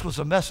 This was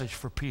a message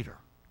for Peter.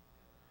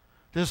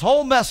 This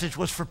whole message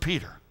was for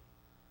Peter.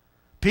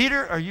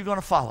 Peter, are you going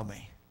to follow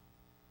me?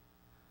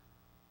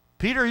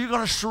 Peter, are you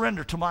going to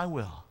surrender to my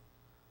will?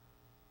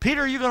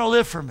 Peter, are you going to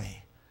live for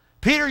me?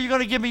 Peter, are you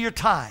going to give me your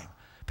time?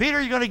 Peter,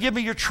 are you going to give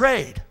me your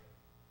trade?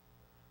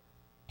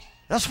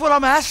 That's what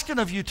I'm asking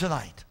of you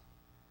tonight.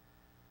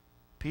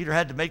 Peter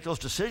had to make those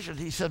decisions.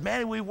 He said,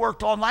 man, we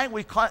worked all night.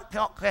 We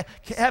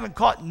haven't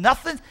caught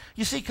nothing.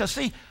 You see, because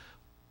see,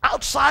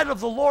 outside of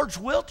the Lord's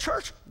will,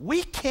 church,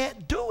 we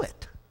can't do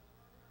it.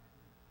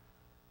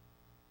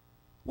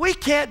 We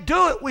can't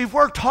do it. We've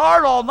worked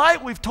hard all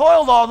night. We've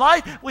toiled all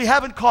night. We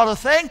haven't caught a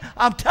thing.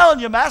 I'm telling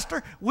you,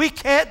 Master, we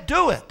can't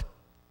do it.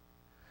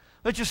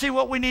 But you see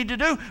what we need to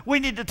do? We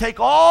need to take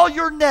all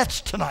your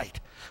nets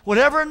tonight.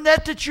 Whatever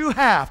net that you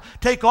have,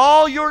 take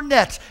all your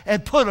nets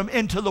and put them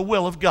into the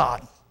will of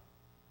God.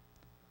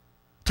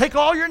 Take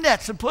all your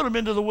nets and put them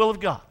into the will of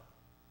God.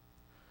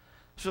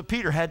 That's what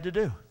Peter had to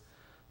do.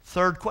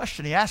 Third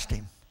question he asked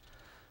him.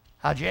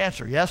 How'd you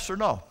answer? Yes or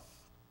no?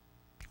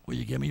 Will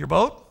you give me your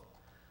boat?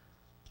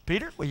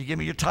 Peter, will you give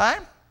me your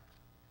time?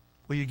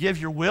 Will you give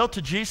your will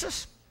to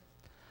Jesus?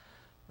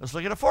 Let's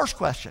look at the fourth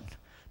question.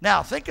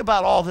 Now, think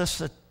about all this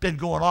that's been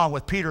going on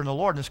with Peter and the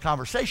Lord in this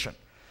conversation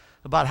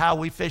about how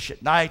we fish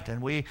at night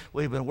and we've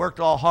been worked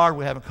all hard.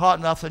 We haven't caught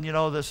nothing. You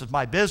know, this is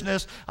my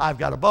business. I've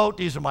got a boat.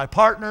 These are my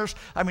partners.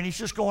 I mean, he's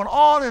just going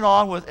on and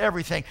on with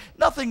everything.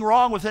 Nothing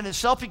wrong within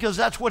itself because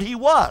that's what he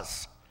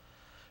was.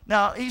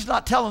 Now, he's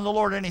not telling the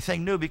Lord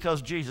anything new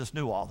because Jesus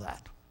knew all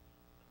that.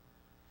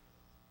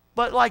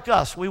 But like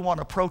us, we want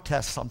to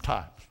protest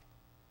sometimes.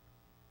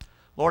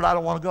 Lord, I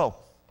don't want to go.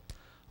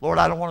 Lord,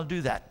 I don't want to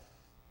do that.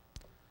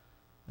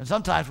 And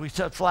sometimes we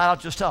flat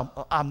out just tell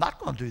him, I'm not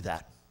going to do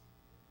that.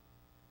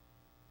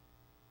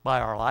 By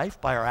our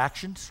life, by our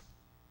actions,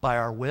 by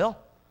our will.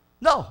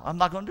 No, I'm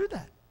not going to do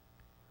that.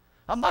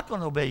 I'm not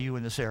going to obey you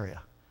in this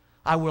area.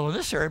 I will in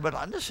this area, but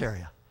not in this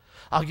area.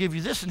 I'll give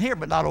you this in here,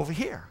 but not over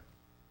here.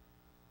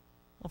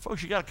 Well,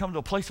 folks, you got to come to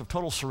a place of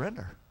total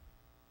surrender.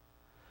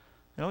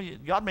 You know,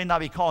 God may not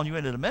be calling you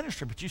into the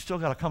ministry, but you still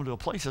got to come to a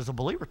place as a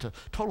believer to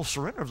total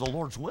surrender of the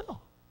Lord's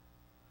will.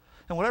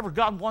 And whatever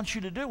God wants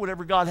you to do,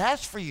 whatever God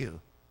has for you.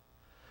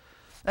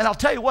 And I'll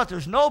tell you what,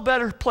 there's no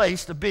better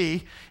place to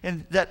be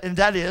than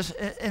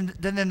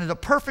in the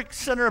perfect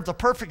center of the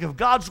perfect of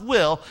God's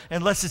will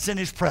unless it's in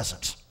His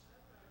presence.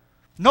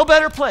 No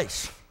better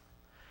place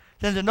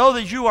than to know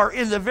that you are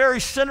in the very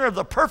center of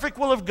the perfect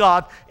will of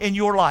God in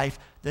your life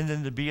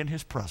than to be in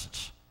His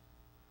presence.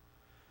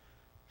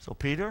 So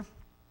Peter,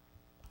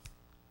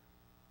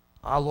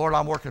 Lord,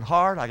 I'm working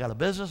hard. I got a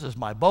business. This is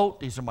my boat.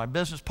 These are my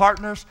business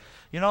partners.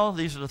 You know,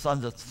 these are the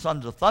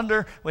sons of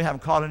thunder. We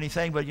haven't caught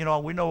anything, but, you know,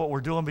 we know what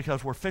we're doing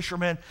because we're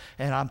fishermen,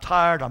 and I'm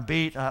tired, I'm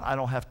beat, I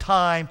don't have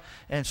time,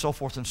 and so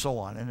forth and so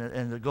on.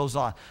 And it goes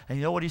on. And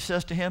you know what he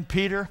says to him?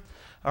 Peter,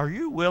 are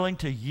you willing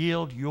to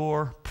yield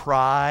your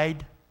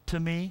pride to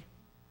me?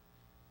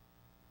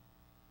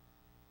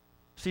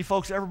 See,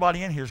 folks,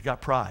 everybody in here's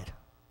got pride.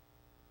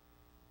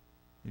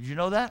 Did you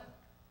know that?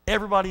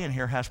 Everybody in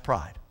here has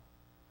pride.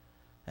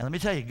 And let me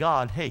tell you,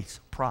 God hates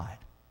pride.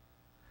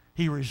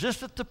 He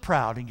resisteth the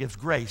proud and gives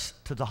grace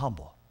to the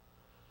humble.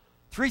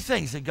 3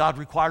 things that God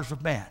requires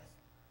of man: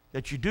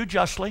 that you do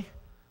justly,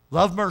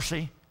 love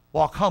mercy,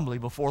 walk humbly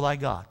before thy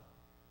God.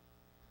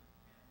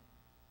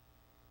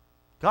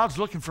 God's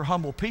looking for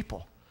humble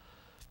people.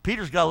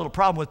 Peter's got a little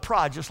problem with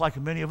pride, just like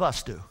many of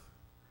us do.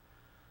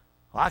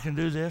 Well, I can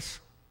do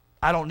this.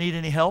 I don't need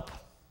any help.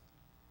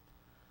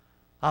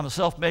 I'm a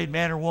self-made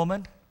man or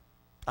woman.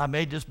 I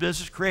made this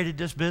business, created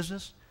this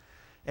business.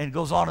 And it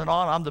goes on and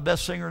on. I'm the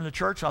best singer in the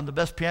church. I'm the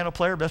best piano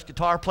player, best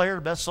guitar player,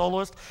 the best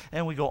soloist.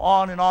 And we go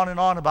on and on and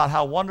on about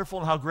how wonderful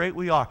and how great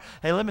we are.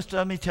 Hey, let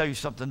me tell you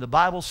something. The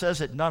Bible says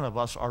that none of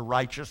us are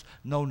righteous,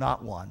 no,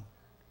 not one.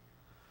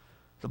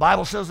 The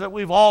Bible says that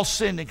we've all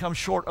sinned and come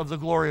short of the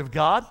glory of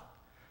God.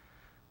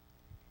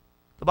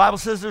 The Bible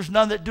says there's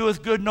none that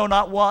doeth good, no,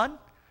 not one.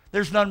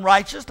 There's none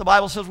righteous. The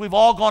Bible says we've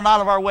all gone out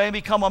of our way and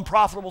become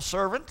unprofitable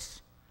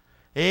servants.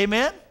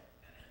 Amen?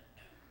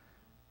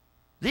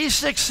 These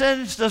 6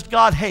 sins does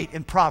God hate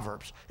in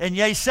Proverbs. And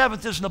yea,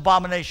 7th is an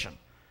abomination.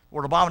 The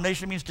word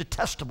abomination means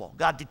detestable.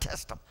 God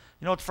detests them.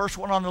 You know what the first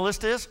one on the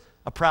list is?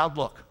 A proud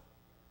look.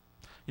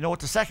 You know what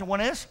the second one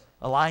is?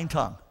 A lying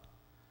tongue.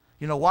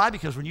 You know why?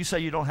 Because when you say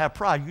you don't have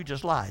pride, you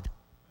just lied.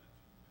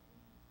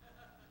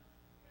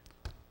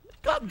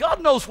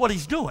 God knows what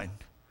he's doing.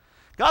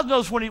 God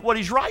knows what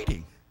he's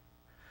writing.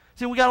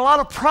 See, we got a lot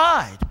of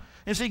pride.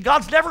 And see,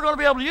 God's never going to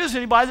be able to use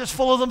anybody that's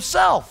full of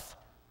themselves.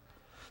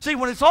 See,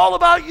 when it's all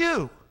about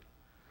you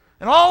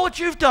and all what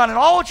you've done and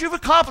all what you've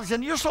accomplished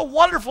and you're so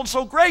wonderful and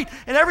so great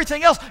and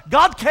everything else,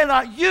 God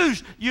cannot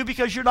use you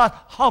because you're not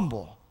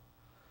humble.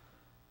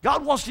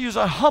 God wants to use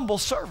a humble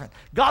servant.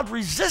 God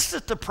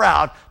resisteth the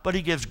proud, but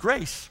he gives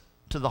grace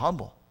to the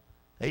humble.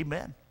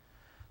 Amen.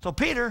 So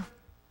Peter,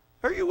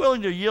 are you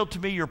willing to yield to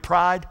me your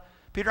pride?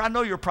 Peter, I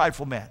know you're a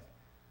prideful man.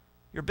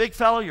 You're a big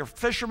fellow, you're a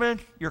fisherman,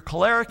 you're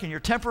choleric in your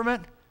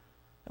temperament.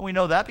 And we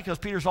know that because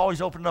Peter's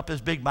always opening up his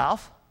big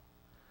mouth.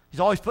 He's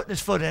always putting his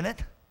foot in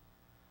it.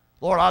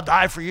 Lord, I'll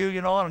die for you,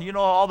 you know, and you know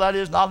all that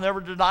is, and I'll never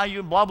deny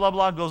you, and blah, blah,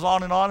 blah, goes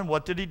on. And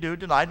what did he do?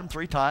 Denied him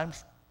 3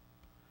 times.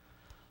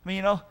 I mean,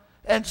 you know,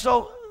 and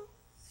so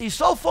he's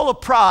so full of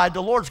pride,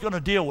 the Lord's going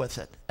to deal with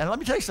it. And let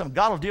me tell you something,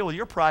 God will deal with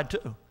your pride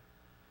too.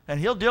 And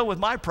he'll deal with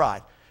my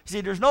pride. See,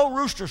 there's no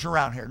roosters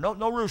around here,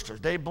 no roosters.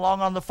 They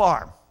belong on the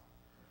farm.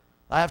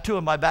 I have 2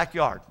 in my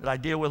backyard that I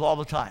deal with all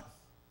the time.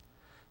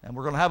 And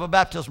we're going to have a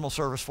baptismal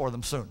service for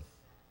them soon.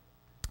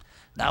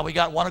 Now we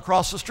got one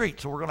across the street,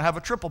 so we're going to have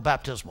a triple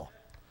baptismal.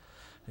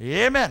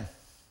 Amen.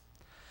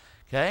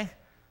 Okay?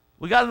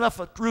 We got enough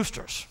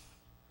roosters.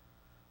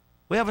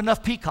 We have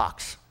enough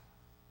peacocks.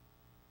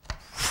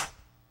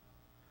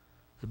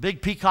 The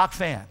big peacock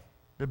fan.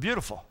 They're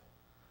beautiful.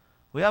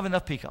 We have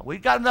enough peacock.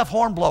 We've got enough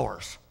horn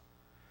blowers.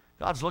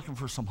 God's looking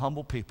for some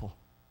humble people.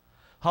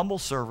 Humble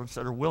servants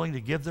that are willing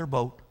to give their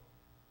boat.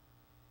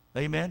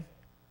 Amen.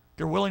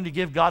 They're willing to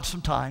give God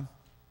some time.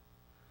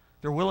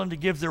 They're willing to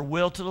give their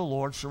will to the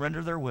Lord,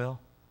 surrender their will.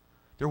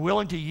 They're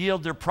willing to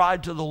yield their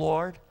pride to the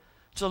Lord.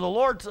 So the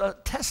Lord's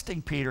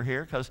testing Peter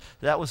here, because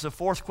that was the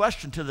 4th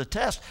question to the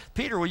test.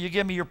 Peter, will you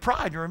give me your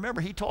pride? And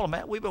remember, he told him,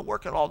 man, we've been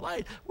working all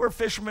night. We're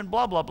fishermen,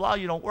 blah, blah, blah.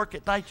 You don't work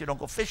at night. You don't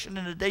go fishing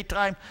in the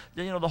daytime,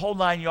 you know, the whole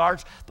 9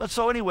 yards. But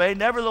so anyway,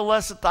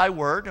 nevertheless at thy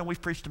word, and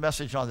we've preached a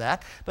message on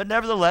that, but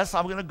nevertheless,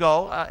 I'm going to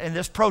go in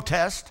this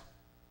protest.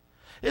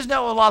 Isn't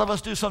that what a lot of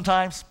us do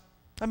sometimes?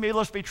 I mean,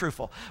 let's be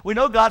truthful. We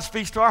know God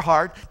speaks to our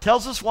heart,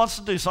 tells us wants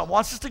to do something,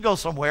 wants us to go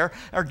somewhere,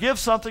 or give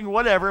something or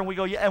whatever, and we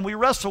go, yeah, and we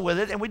wrestle with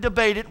it, and we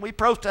debate it, and we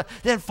protest.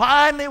 Then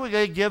finally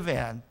we give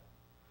in.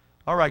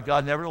 All right,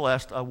 God,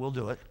 nevertheless, we'll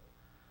do it.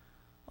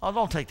 Oh,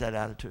 don't take that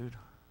attitude.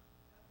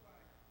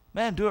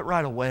 Man, do it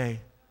right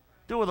away.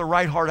 Do it with a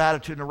right heart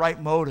attitude and a right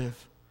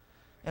motive,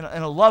 and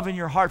a love in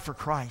your heart for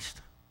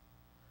Christ,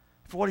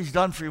 for what he's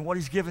done for you and what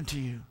he's given to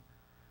you.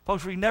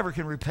 Folks, we never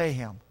can repay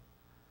him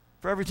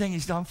for everything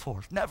he's done for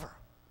us. Never.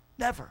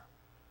 Never.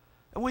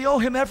 And we owe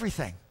him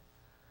everything.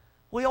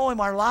 We owe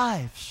him our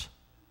lives.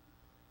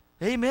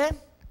 Amen?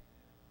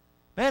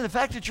 Man, the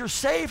fact that you're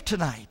saved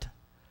tonight,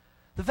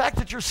 the fact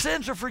that your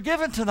sins are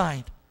forgiven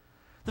tonight,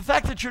 the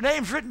fact that your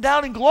name's written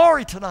down in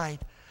glory tonight,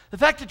 the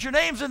fact that your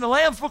name's in the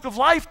Lamb's Book of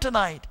Life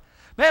tonight,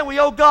 man, we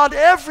owe God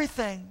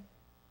everything.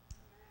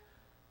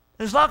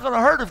 It's not going to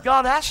hurt if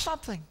God asks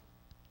something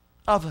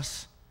of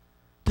us,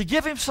 to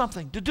give him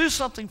something, to do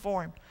something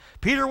for him.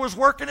 Peter was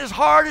working as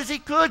hard as he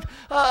could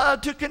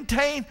to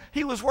contain.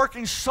 He was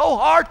working so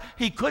hard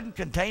he couldn't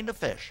contain the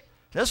fish.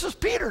 This is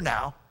Peter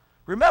now.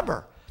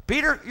 Remember,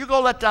 Peter, you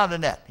go let down the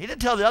net. He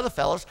didn't tell the other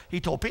fellows.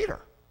 He told Peter.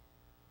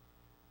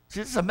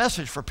 See, this is a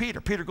message for Peter.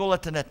 Peter, go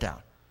let the net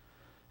down.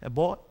 And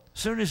boy, as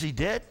soon as he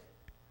did,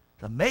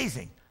 it's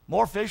amazing.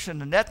 More fish in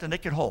the net than they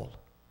could hold.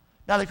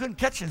 Now, they couldn't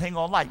catch anything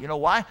all night. You know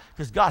why?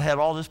 Because God had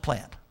all this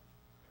planned.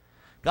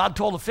 God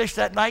told the fish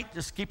that night,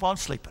 just keep on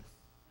sleeping.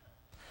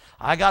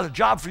 I got a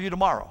job for you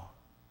tomorrow.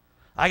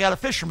 I got a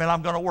fisherman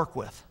I'm going to work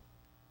with.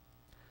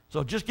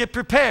 So just get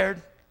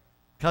prepared,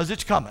 because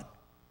it's coming.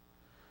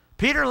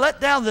 Peter let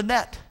down the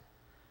net,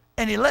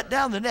 and he let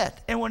down the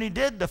net. And when he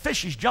did, the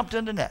fishies jumped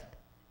in the net.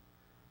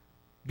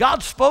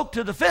 God spoke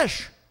to the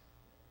fish,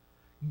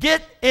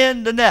 get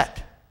in the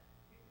net.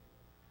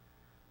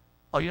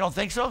 Oh, you don't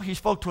think so? He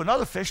spoke to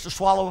another fish to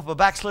swallow up a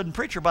backslidden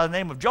preacher by the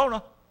name of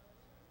Jonah.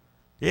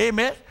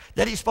 Amen.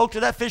 Then he spoke to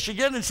that fish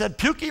again and said,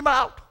 puke him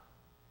out.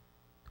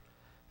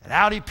 And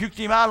out he puked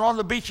him out, and on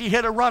the beach he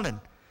hit a running.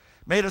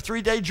 Made a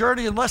 3-day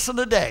journey in less than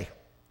a day.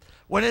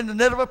 Went into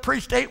Nineveh,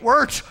 preached 8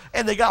 words,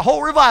 and they got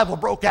whole revival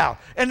broke out.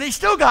 And he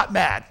still got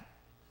mad.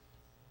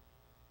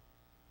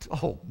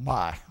 Oh,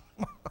 my.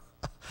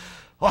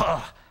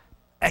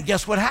 And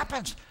guess what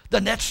happens?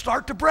 The nets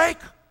start to break.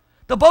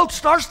 The boat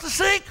starts to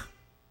sink.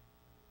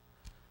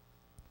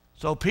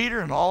 So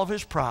Peter, in all of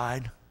his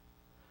pride,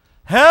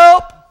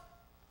 help,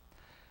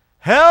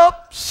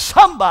 help,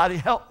 somebody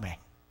help me.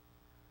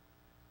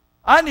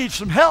 I need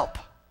some help.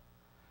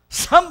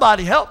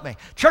 Somebody help me.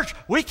 Church,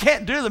 we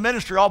can't do the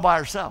ministry all by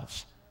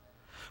ourselves.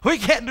 We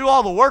can't do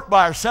all the work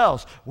by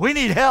ourselves. We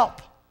need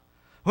help.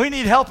 We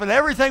need help in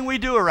everything we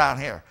do around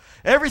here.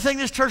 Everything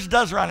this church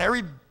does around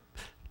here,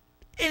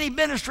 any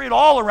ministry at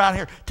all around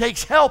here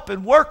takes help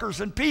and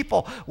workers and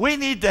people. We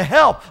need to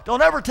help.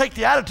 Don't ever take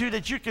the attitude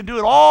that you can do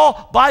it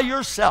all by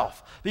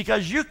yourself,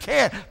 because you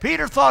can't.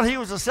 Peter thought he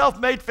was a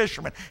self-made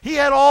fisherman. He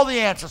had all the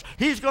answers.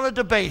 He's going to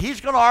debate. He's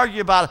going to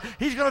argue about it.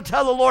 He's going to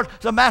tell the Lord,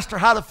 the master,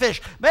 how to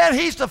fish. Man,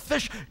 he's the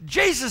fish.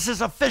 Jesus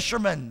is a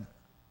fisherman.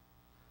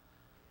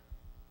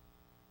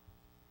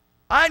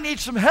 I need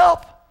some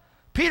help.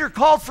 Peter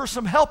called for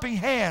some helping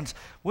hands.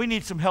 We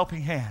need some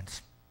helping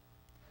hands.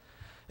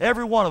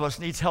 Every one of us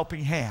needs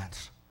helping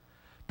hands.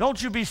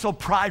 Don't you be so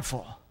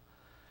prideful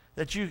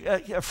that you're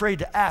afraid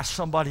to ask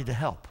somebody to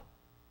help.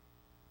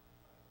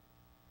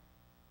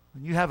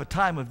 When you have a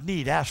time of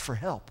need, ask for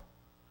help.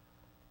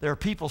 There are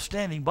people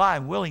standing by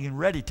and willing and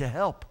ready to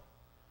help.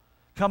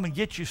 Come and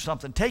get you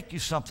something, take you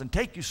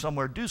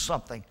somewhere, do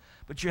something.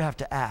 But you have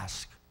to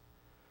ask.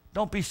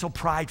 Don't be so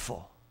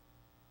prideful.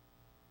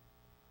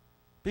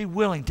 Be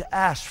willing to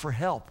ask for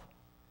help.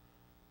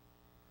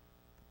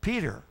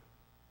 Peter,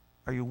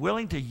 are you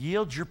willing to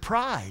yield your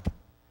pride?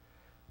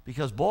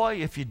 Because,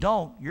 boy, if you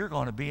don't, you're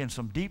going to be in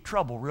some deep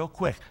trouble real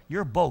quick.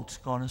 Your boat's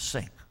going to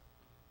sink.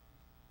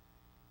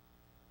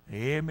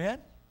 Amen?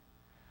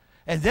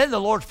 And then the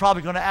Lord's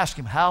probably going to ask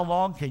him, how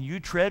long can you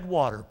tread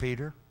water,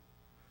 Peter?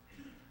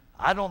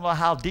 I don't know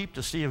how deep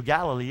the Sea of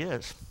Galilee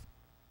is,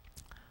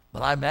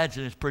 but I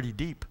imagine it's pretty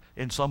deep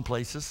in some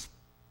places.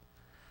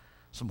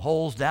 Some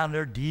holes down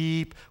there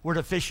deep where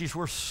the fishies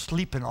were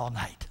sleeping all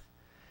night.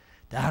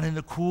 Down in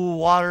the cool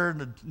water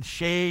and the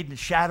shade and the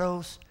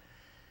shadows.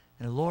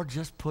 And the Lord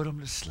just put them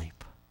to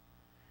sleep.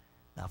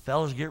 Now,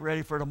 fellas, get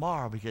ready for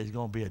tomorrow, because it's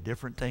going to be a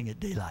different thing at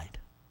daylight.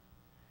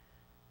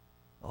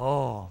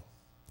 Oh,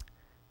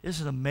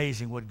 isn't it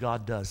amazing what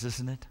God does,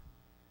 isn't it?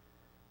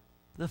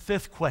 The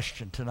 5th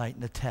question tonight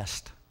in the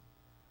test.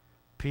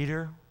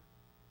 Peter,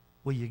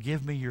 will you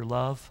give me your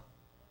love?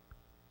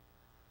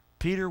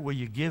 Peter, will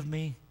you give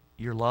me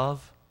your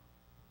love?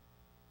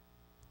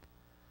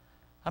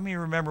 How many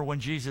remember when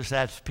Jesus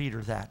asked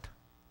Peter that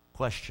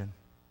question?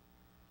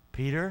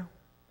 Peter,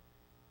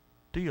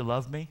 do you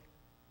love me?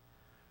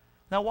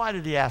 Now, why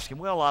did he ask him?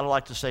 Well, I'd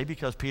like to say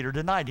because Peter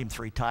denied him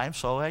 3 times,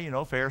 so, hey, you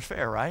know, fair is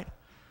fair, right?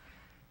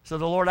 So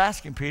the Lord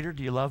asked him, Peter,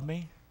 do you love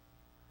me?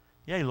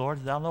 Yea,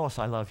 Lord, thou knowest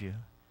I love you.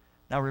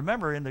 Now,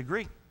 remember, in the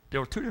Greek, there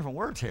were 2 different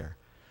words here.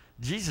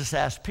 Jesus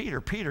asked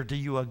Peter, Peter, do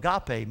you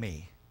agape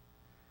me?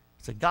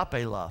 It's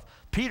agape love.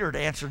 Peter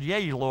answered,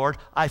 yea, Lord,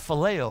 I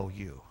phileo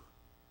you.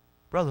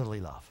 Brotherly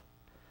love.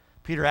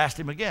 Peter asked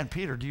him again,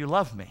 Peter, do you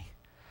love me?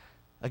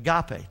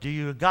 Agape, do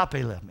you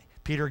agape love me?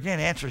 Peter again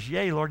answers,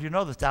 yea, Lord, you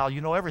know that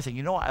you know everything.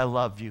 You know I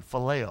love you,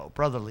 phileo,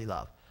 brotherly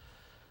love.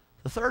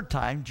 The 3rd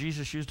time,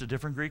 Jesus used a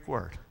different Greek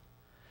word.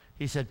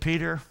 He said,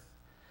 Peter,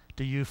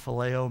 do you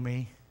phileo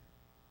me?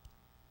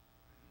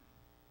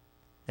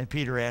 And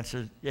Peter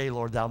answered, yea,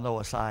 Lord, thou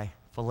knowest I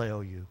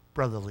phileo you,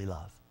 brotherly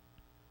love.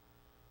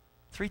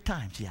 3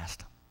 times he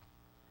asked him.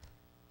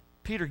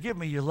 Peter, give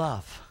me your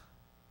love.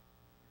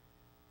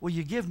 Will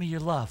you give me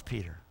your love,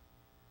 Peter?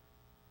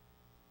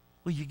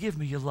 Will you give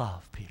me your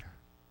love, Peter?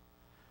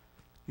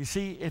 You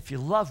see, if you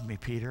love me,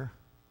 Peter,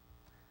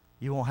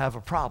 you won't have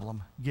a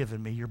problem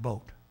giving me your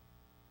boat.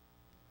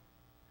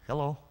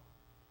 Hello?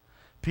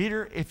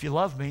 Peter, if you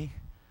love me,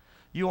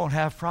 you won't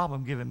have a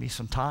problem giving me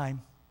some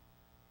time.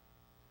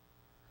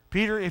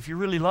 Peter, if you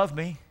really love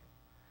me,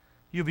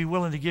 you'll be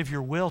willing to give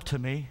your will to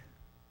me.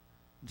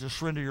 Just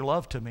surrender your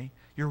love to me,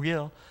 your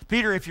will.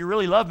 Peter, if you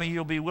really love me,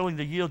 you'll be willing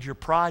to yield your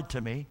pride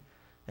to me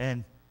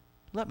and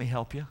let me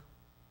help you.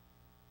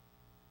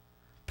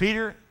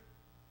 Peter,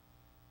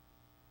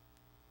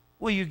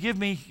 will you give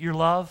me your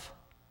love?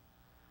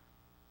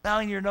 Now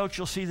in your notes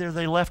you'll see there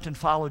they left and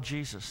followed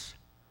Jesus.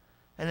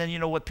 And then you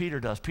know what Peter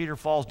does. Peter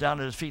falls down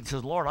at his feet and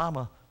says, Lord, I'm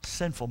a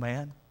sinful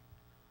man.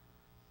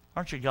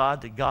 Aren't you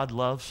glad that God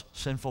loves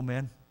sinful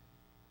men?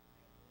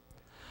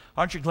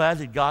 Aren't you glad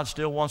that God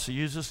still wants to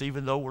use us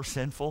even though we're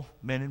sinful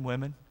men and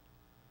women?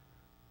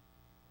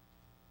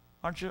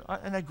 Aren't you?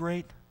 Isn't that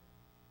great?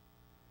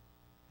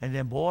 And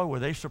then, boy, were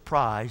they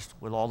surprised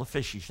with all the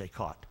fishies they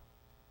caught.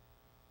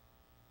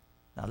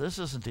 Now, this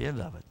isn't the end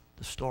of it,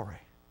 the story.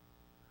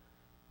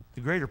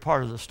 The greater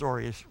part of the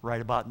story is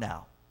right about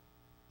now.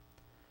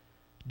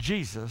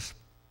 Jesus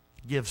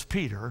gives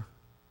Peter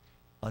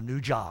a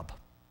new job.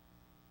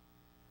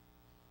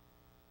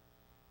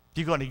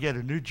 You're going to get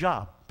a new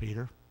job,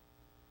 Peter.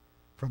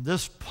 From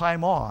this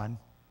time on,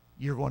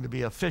 you're going to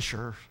be a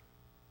fisher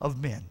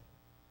of men.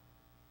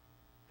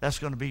 That's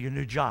going to be your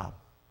new job.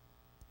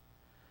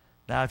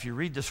 Now, if you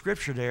read the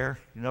scripture there,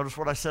 you notice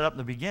what I said up in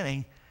the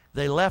beginning.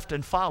 They left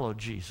and followed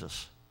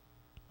Jesus.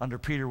 Under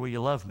Peter, will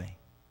you love me?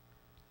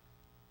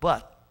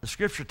 But the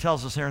scripture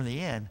tells us here in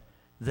the end,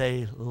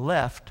 they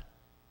left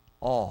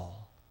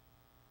all.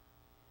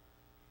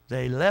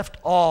 They left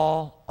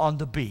all on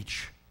the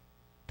beach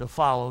to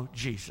follow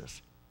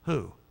Jesus.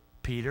 Who?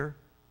 Peter,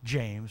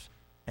 James,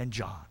 and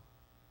John.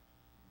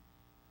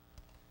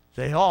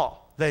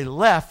 They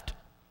left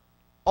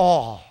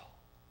all.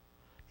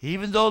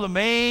 Even though the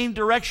main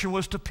direction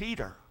was to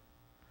Peter.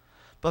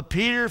 But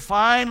Peter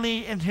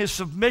finally, in his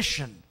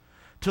submission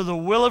to the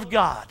will of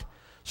God,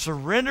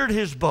 surrendered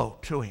his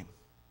boat to him.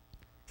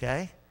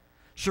 Okay?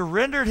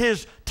 Surrendered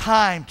his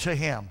time to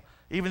him.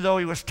 Even though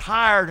he was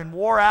tired and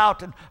wore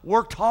out and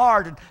worked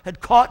hard and had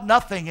caught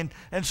nothing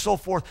and so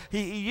forth.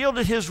 He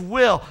yielded his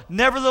will.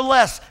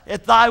 Nevertheless,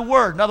 at thy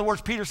word. In other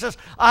words, Peter says,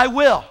 I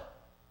will.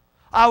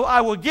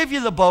 I will give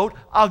you the boat.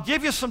 I'll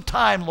give you some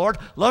time, Lord.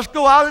 Let's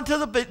go out into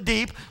the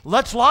deep.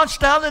 Let's launch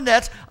down the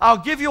nets. I'll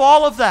give you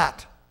all of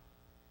that.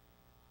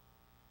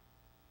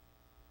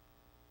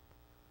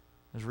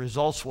 The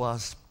result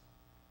was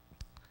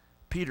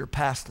Peter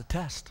passed the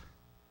test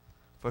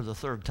for the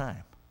third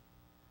time.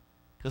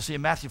 You'll see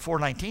in Matthew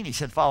 4:19, he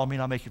said, follow me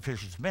and I'll make you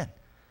fishers of men.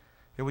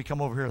 Here we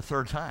come over here a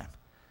third time.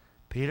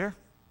 Peter,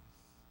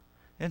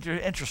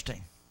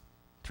 interesting.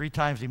 3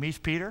 times he meets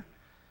Peter.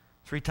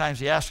 3 times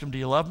he asks him, do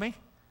you love me?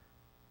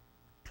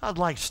 God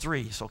likes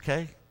 3s,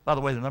 okay? By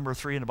the way, the number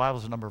 3 in the Bible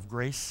is the number of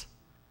grace.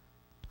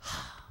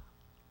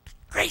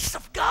 Grace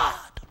of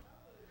God.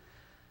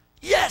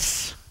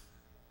 Yes.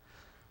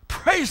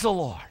 Praise the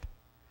Lord.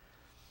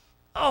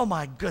 Oh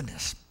my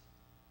goodness.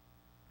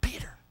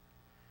 Peter,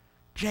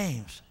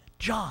 James,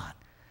 John.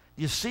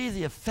 You see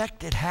the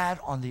effect it had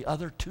on the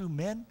other 2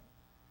 men?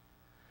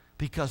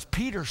 Because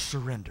Peter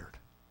surrendered,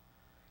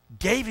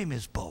 gave him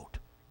his boat,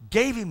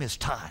 gave him his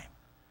time,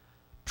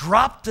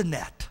 dropped the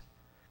net,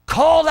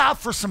 called out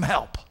for some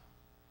help.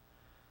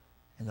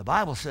 And the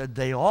Bible said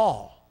they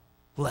all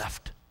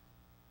left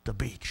the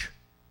beach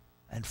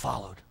and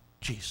followed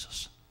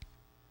Jesus.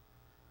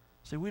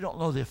 See, we don't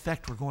know the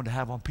effect we're going to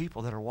have on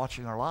people that are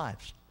watching our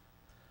lives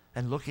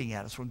and looking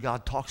at us when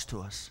God talks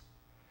to us.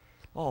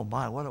 Oh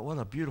my, what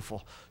a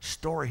beautiful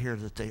story here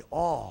that they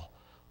all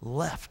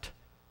left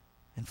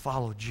and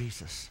followed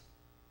Jesus.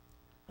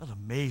 That was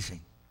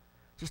amazing.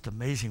 Just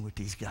amazing with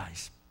these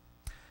guys,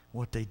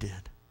 what they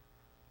did.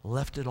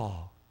 Left it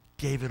all,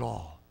 gave it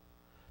all.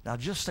 Now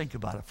just think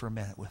about it for a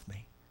minute with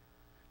me.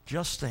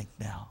 Just think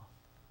now.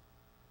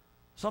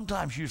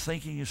 Sometimes you're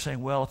thinking, you're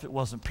saying, well, if it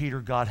wasn't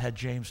Peter, God had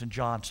James and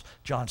John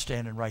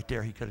standing right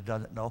there. He could have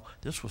done it. No,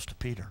 this was to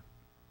Peter.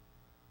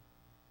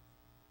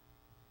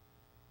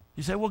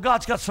 You say, well,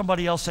 God's got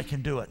somebody else that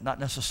can do it. Not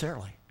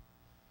necessarily.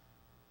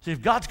 See,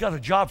 if God's got a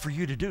job for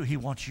you to do, he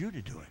wants you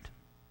to do it.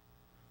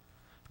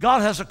 If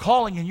God has a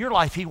calling in your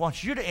life, he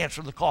wants you to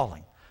answer the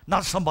calling,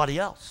 not somebody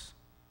else.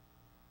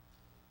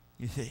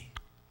 You see,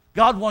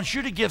 God wants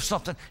you to give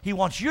something. He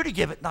wants you to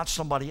give it, not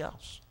somebody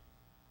else.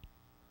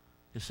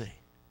 You see.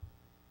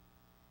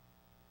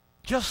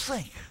 Just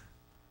think.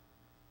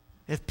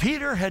 If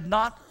Peter had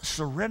not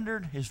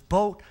surrendered his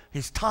boat,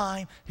 his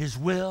time, his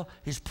will,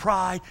 his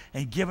pride,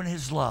 and given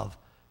his love,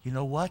 you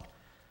know what?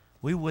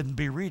 We wouldn't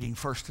be reading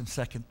 1st and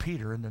 2nd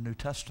Peter in the New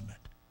Testament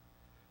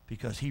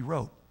because he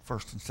wrote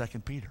 1st and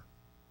 2nd Peter.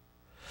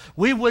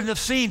 We wouldn't have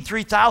seen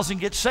 3,000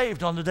 get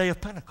saved on the day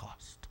of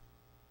Pentecost.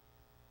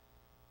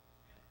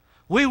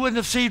 We wouldn't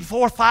have seen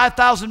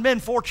 5,000 men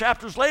 4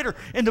 chapters later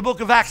in the book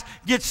of Acts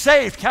get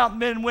saved, counting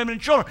men and women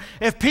and children,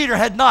 if Peter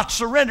had not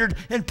surrendered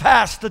and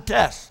passed the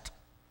test.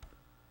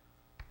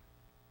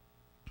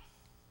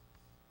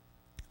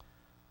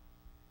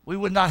 We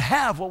would not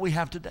have what we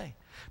have today.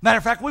 Matter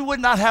of fact, we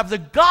would not have the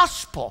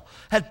gospel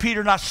had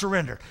Peter not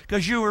surrendered.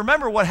 Because you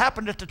remember what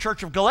happened at the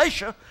church of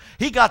Galatia.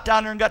 He got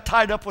down there and got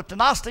tied up with the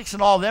Gnostics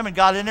and all of them and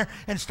got in there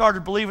and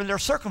started believing their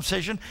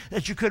circumcision,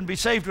 that you couldn't be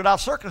saved without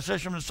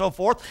circumcision and so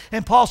forth.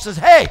 And Paul says,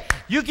 hey,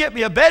 you get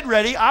me a bed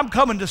ready. I'm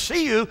coming to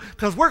see you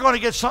because we're going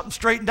to get something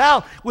straightened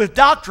out with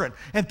doctrine.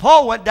 And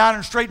Paul went down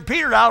and straightened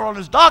Peter out on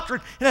his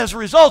doctrine. And as a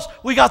result,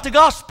 we got the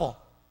gospel.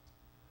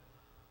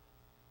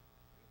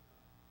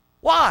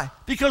 Why?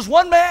 Because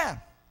one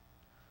man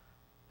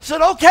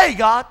said, okay,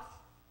 God,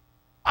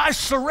 I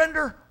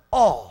surrender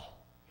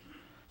all.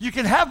 You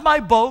can have my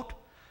boat.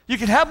 You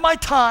can have my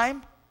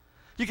time.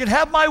 You can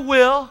have my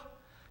will.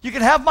 You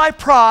can have my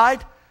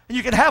pride. And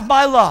you can have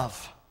my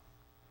love.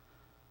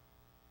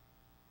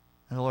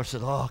 And the Lord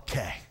said,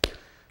 okay,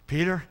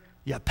 Peter,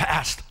 you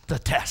passed the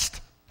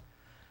test.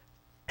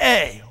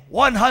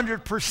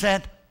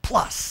 100%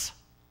 plus.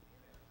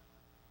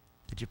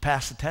 Did you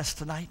pass the test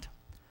tonight?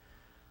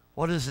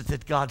 What is it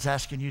that God's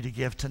asking you to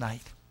give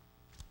tonight?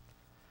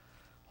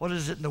 What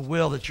is it in the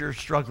will that you're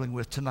struggling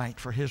with tonight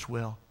for His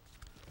will?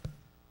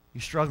 You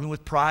struggling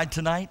with pride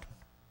tonight?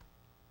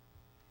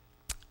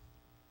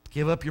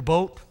 Give up your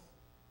boat?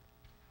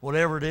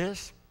 Whatever it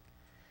is.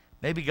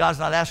 Maybe God's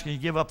not asking you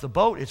to give up the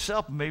boat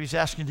itself, but maybe He's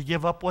asking you to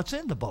give up what's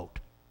in the boat.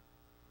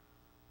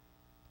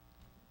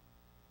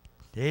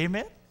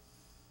 Amen?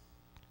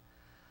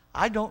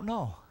 I don't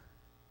know.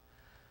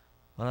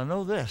 But I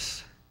know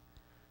this.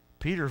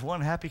 Peter's one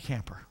happy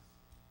camper.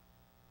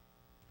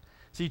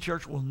 See,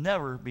 church, we'll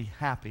never be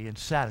happy and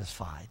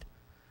satisfied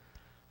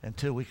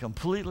until we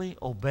completely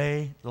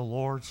obey the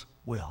Lord's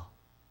will.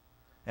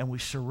 And we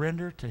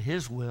surrender to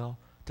His will,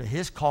 to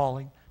His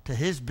calling, to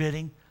His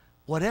bidding,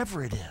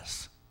 whatever it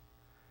is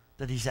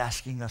that He's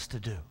asking us to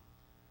do.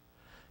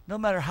 No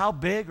matter how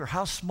big or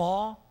how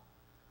small,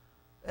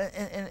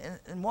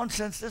 in one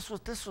sense, this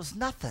was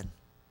nothing.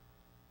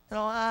 You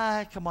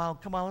know, come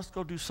on, let's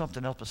go do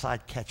something else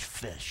besides catch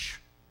fish.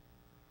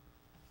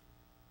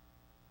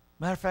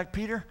 Matter of fact,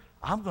 Peter,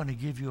 I'm going to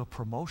give you a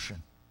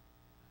promotion.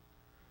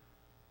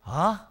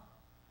 Huh?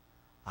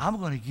 I'm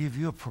going to give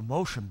you a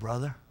promotion,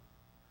 brother.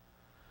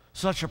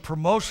 Such a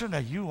promotion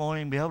that you won't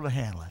even be able to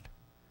handle it.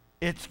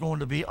 It's going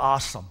to be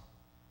awesome.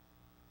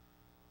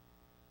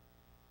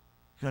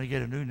 You're going to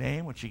get a new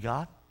name, which he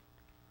got.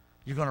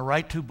 You're going to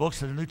write 2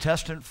 books of the New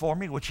Testament for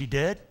me, which he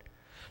did.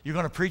 You're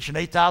going to preach, and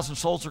 8,000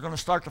 souls are going to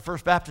start the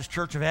First Baptist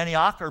Church of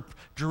Antioch or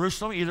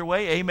Jerusalem, either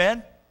way,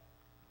 amen?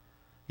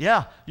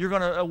 Yeah, you're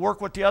going to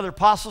work with the other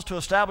apostles to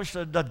establish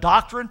the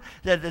doctrine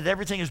that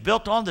everything is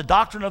built on, the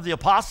doctrine of the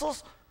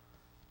apostles.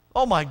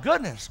 Oh my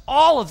goodness,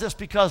 all of this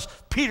because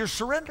Peter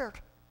surrendered.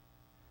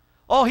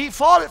 Oh, he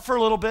fought it for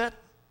a little bit.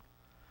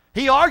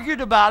 He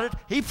argued about it.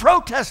 He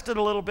protested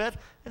a little bit.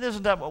 And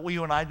isn't that what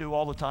you and I do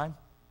all the time?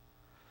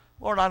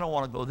 Lord, I don't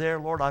want to go there.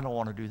 Lord, I don't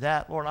want to do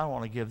that. Lord, I don't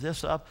want to give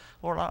this up.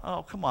 Lord,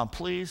 oh, come on,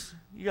 please.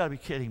 You got to be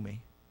kidding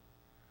me.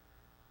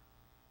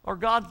 Or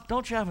God,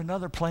 don't you have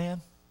another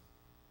plan?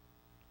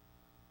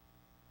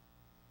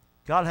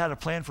 God had a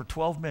plan for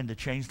 12 men to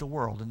change the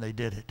world, and they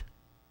did it.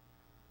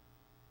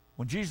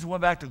 When Jesus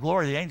went back to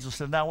glory, the angels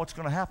said, now what's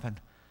going to happen?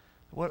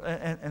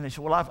 And they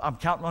said, well, I'm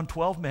counting on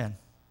 12 men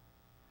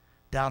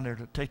down there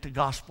to take the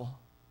gospel,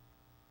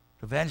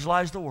 to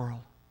evangelize the world.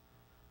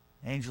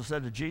 The angel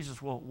said to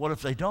Jesus, well, what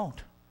if they don't?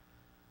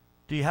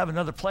 Do you have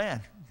another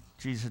plan?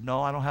 Jesus said,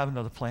 no, I don't have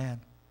another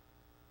plan.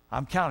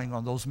 I'm counting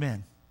on those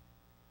men.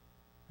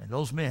 And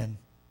those men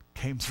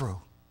came through.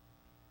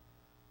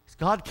 Is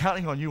God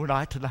counting on you and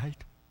I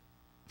tonight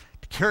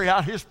to carry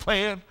out His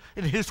plan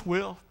and His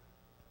will?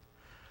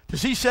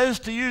 Does He says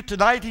to you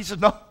tonight, He says,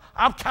 no,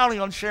 I'm counting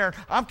on Sharon.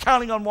 I'm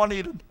counting on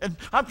Juanita. And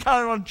I'm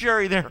counting on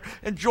Jerry there,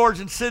 and George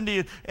and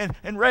Cindy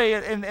and Ray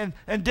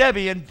and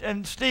Debbie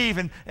and Steve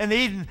and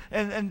Eden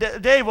and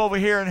Dave over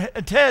here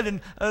and Ted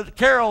and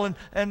Carol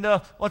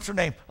and what's her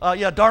name?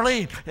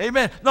 Darlene.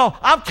 Amen. No,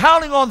 I'm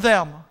counting on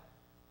them.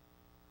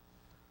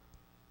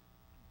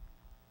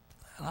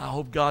 And I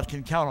hope God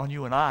can count on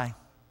you and I.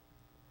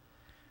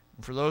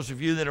 And for those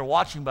of you that are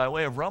watching by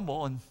way of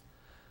Rumble and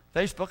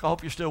Facebook, I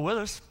hope you're still with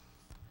us.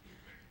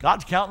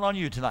 God's counting on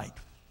you tonight.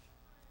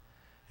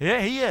 Yeah,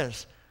 He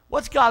is.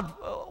 What's God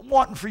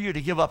wanting for you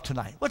to give up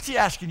tonight? What's He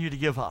asking you to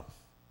give up?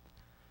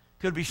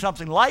 Could be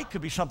something light,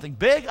 could be something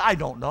big, I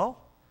don't know.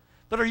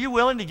 But are you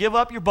willing to give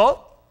up your boat?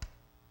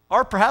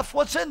 Or perhaps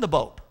what's in the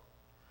boat?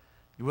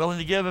 You willing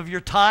to give of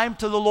your time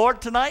to the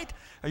Lord tonight?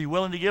 Are you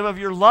willing to give of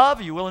your love?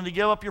 Are you willing to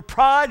give up your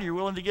pride? Are you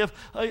willing to give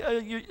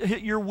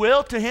your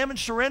will to Him and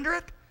surrender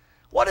it?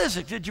 What is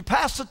it? Did you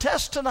pass the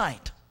test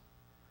tonight?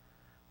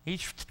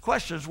 Each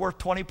question is worth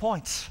 20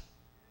 points.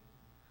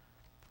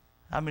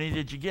 How many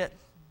did you get?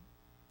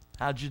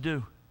 How'd you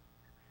do?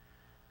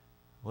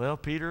 Well,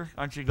 Peter,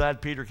 aren't you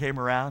glad Peter came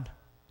around?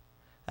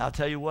 I'll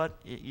tell you what,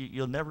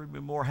 you'll never be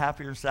more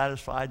happy or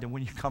satisfied than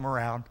when you come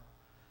around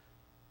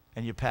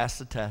and you pass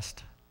the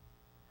test.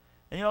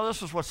 And you know,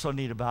 this is what's so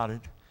neat about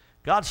it.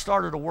 God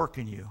started a work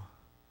in you,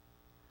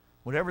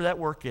 whatever that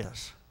work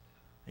is.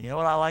 And you know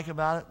what I like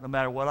about it? No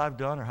matter what I've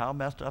done or how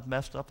messed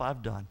up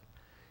I've done,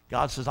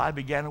 God says, I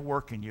began a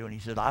work in you, and He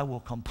said, I will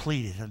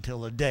complete it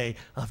until the day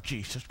of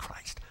Jesus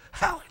Christ.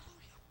 Hallelujah.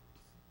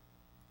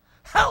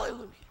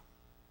 Hallelujah.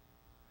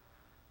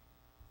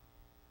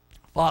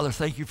 Father,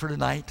 thank you for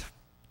tonight.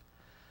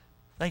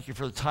 Thank you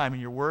for the time in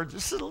your word.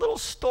 This is a little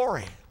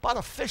story about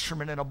a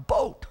fisherman in a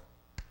boat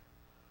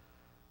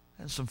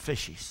and some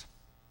fishies.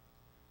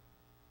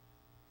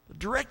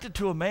 Directed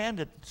to a man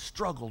that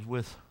struggled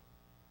with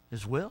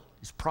his will,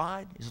 his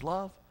pride, his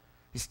love,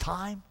 his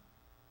time,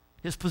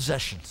 his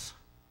possessions.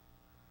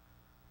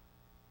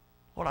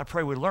 Lord, I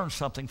pray we learn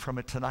something from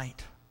it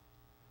tonight.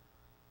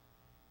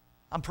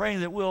 I'm praying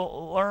that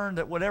we'll learn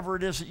that whatever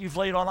it is that you've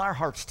laid on our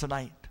hearts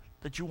tonight,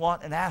 that you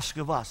want and ask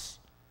of us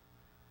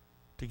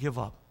to give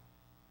up.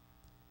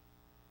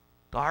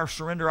 To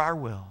surrender our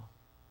will,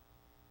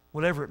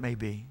 whatever it may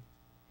be.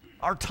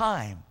 Our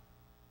time.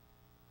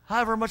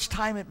 However much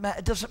time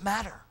it doesn't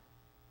matter.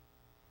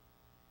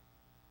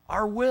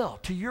 Our will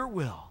to your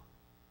will.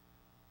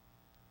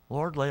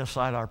 Lord, lay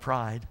aside our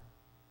pride.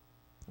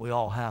 We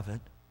all have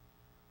it.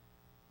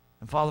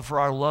 And Father,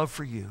 for our love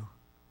for you,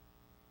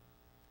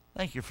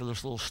 thank you for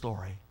this little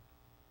story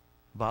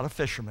about a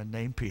fisherman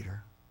named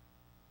Peter.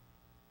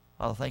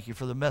 Father, thank you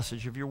for the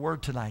message of your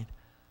word tonight.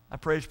 I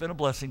pray it's been a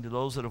blessing to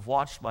those that have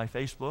watched by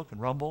Facebook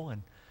and Rumble,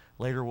 and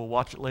later we'll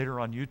watch it later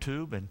on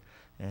YouTube and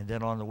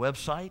then on the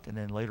website, and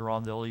then later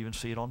on they'll even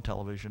see it on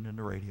television and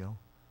the radio.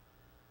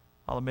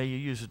 Father, may you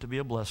use it to be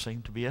a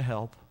blessing, to be a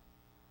help.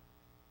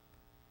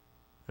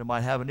 It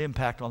might have an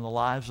impact on the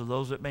lives of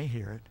those that may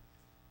hear it.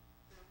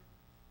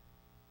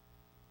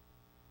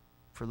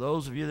 For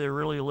those of you that are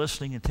really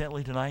listening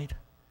intently tonight,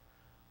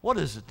 what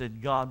is it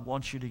that God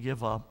wants you to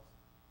give up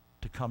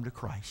to come to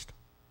Christ?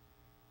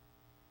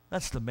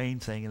 That's the main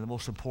thing and the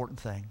most important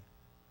thing.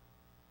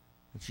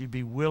 That you'd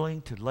be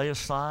willing to lay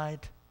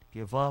aside,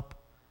 give up,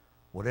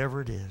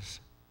 whatever it is,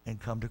 and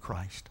come to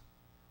Christ.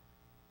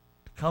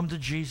 To come to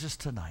Jesus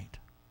tonight,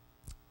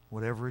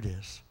 whatever it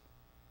is.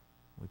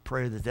 We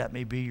pray that that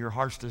may be your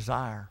heart's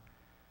desire,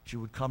 that you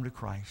would come to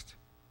Christ.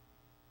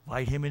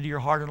 Invite him into your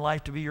heart and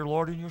life to be your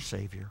Lord and your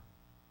Savior.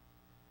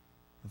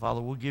 And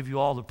Father, we'll give you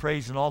all the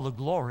praise and all the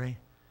glory.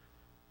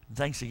 And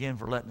thanks again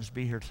for letting us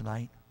be here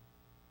tonight.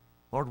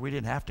 Lord, we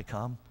didn't have to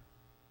come.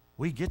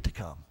 We get to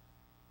come.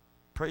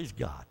 Praise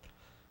God.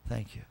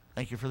 Thank you.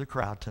 Thank you for the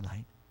crowd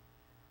tonight.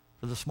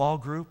 For the small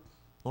group,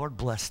 Lord,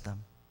 bless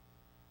them.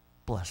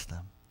 Bless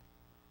them.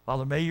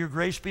 Father, may your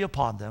grace be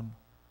upon them.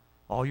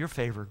 All your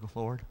favor,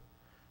 Lord.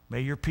 May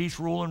your peace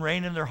rule and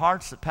reign in their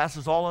hearts that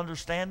passes all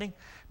understanding.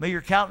 May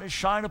your countenance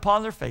shine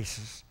upon their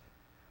faces,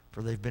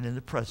 for they've been in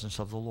the presence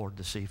of the Lord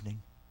this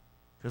evening.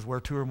 Because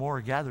where two or more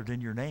are gathered in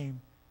your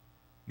name,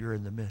 you're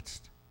in the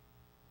midst.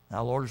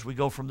 Now, Lord, as we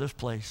go from this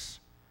place,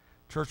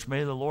 church,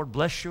 may the Lord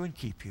bless you and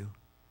keep you,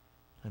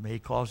 and may he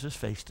cause his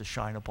face to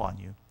shine upon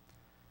you.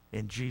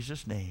 In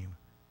Jesus' name,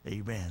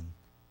 amen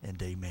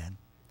and amen.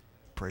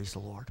 Praise the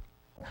Lord.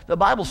 The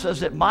Bible says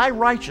that my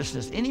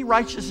righteousness, any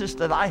righteousness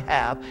that I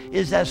have,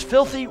 is as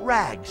filthy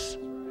rags.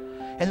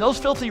 And those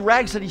filthy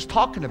rags that he's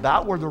talking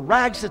about were the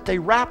rags that they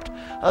wrapped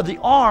the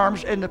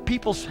arms and the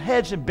people's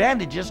heads in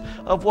bandages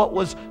of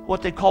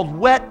what they called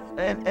wet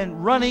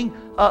and running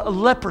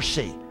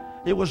leprosy.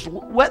 It was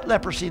wet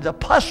leprosy, the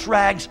pus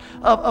rags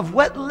of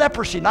wet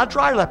leprosy, not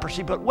dry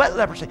leprosy, but wet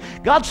leprosy.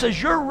 God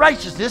says your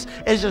righteousness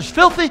is as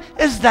filthy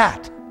as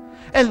that.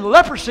 And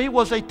leprosy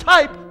was a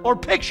type or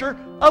picture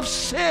of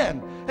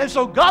sin. And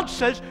so God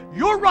says,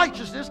 your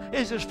righteousness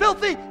is as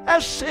filthy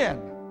as sin.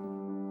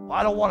 Well,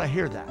 I don't want to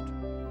hear that.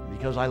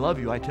 Because I love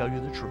you, I tell you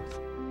the truth.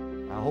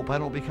 I hope I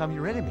don't become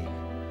your enemy.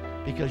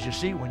 Because you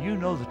see, when you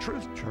know the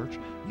truth, church,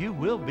 you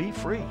will be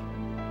free.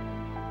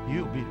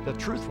 The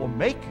truth will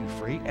make you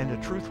free, and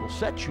the truth will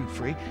set you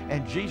free.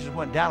 And Jesus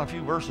went down a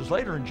few verses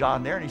later in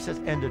John there, and he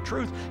says, and the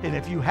truth, and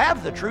if you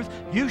have the truth,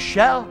 you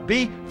shall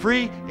be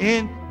free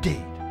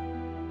indeed.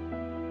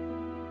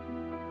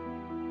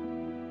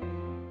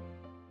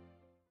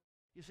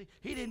 You see,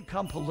 he didn't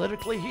come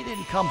politically, he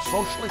didn't come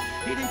socially,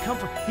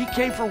 he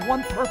came for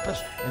one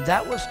purpose, and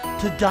that was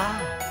to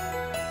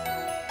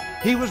die.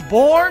 He was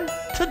born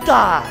to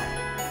die.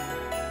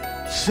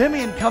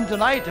 Simeon come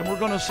tonight, and we're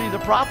going to see the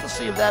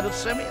prophecy of that of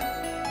Simeon.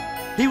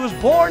 He was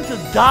born to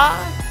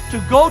die,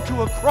 to go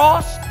to a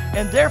cross,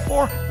 and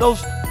therefore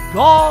those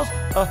gauze,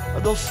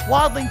 those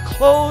swaddling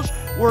clothes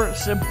were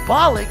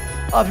symbolic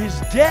of his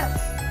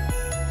death.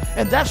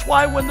 And that's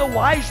why when the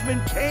wise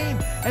men came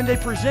and they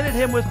presented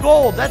him with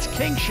gold, that's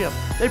kingship.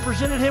 They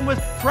presented him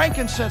with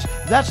frankincense,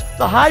 that's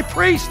the high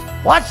priest.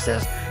 Watch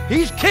this.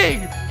 He's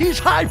king, he's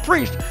high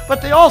priest,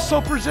 but they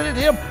also presented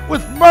him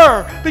with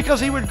myrrh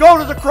because he would go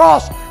to the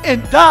cross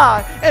and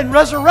die and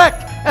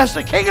resurrect as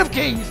the King of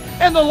Kings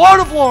and the Lord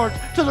of Lords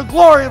to the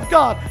glory of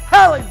God.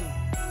 Hallelujah.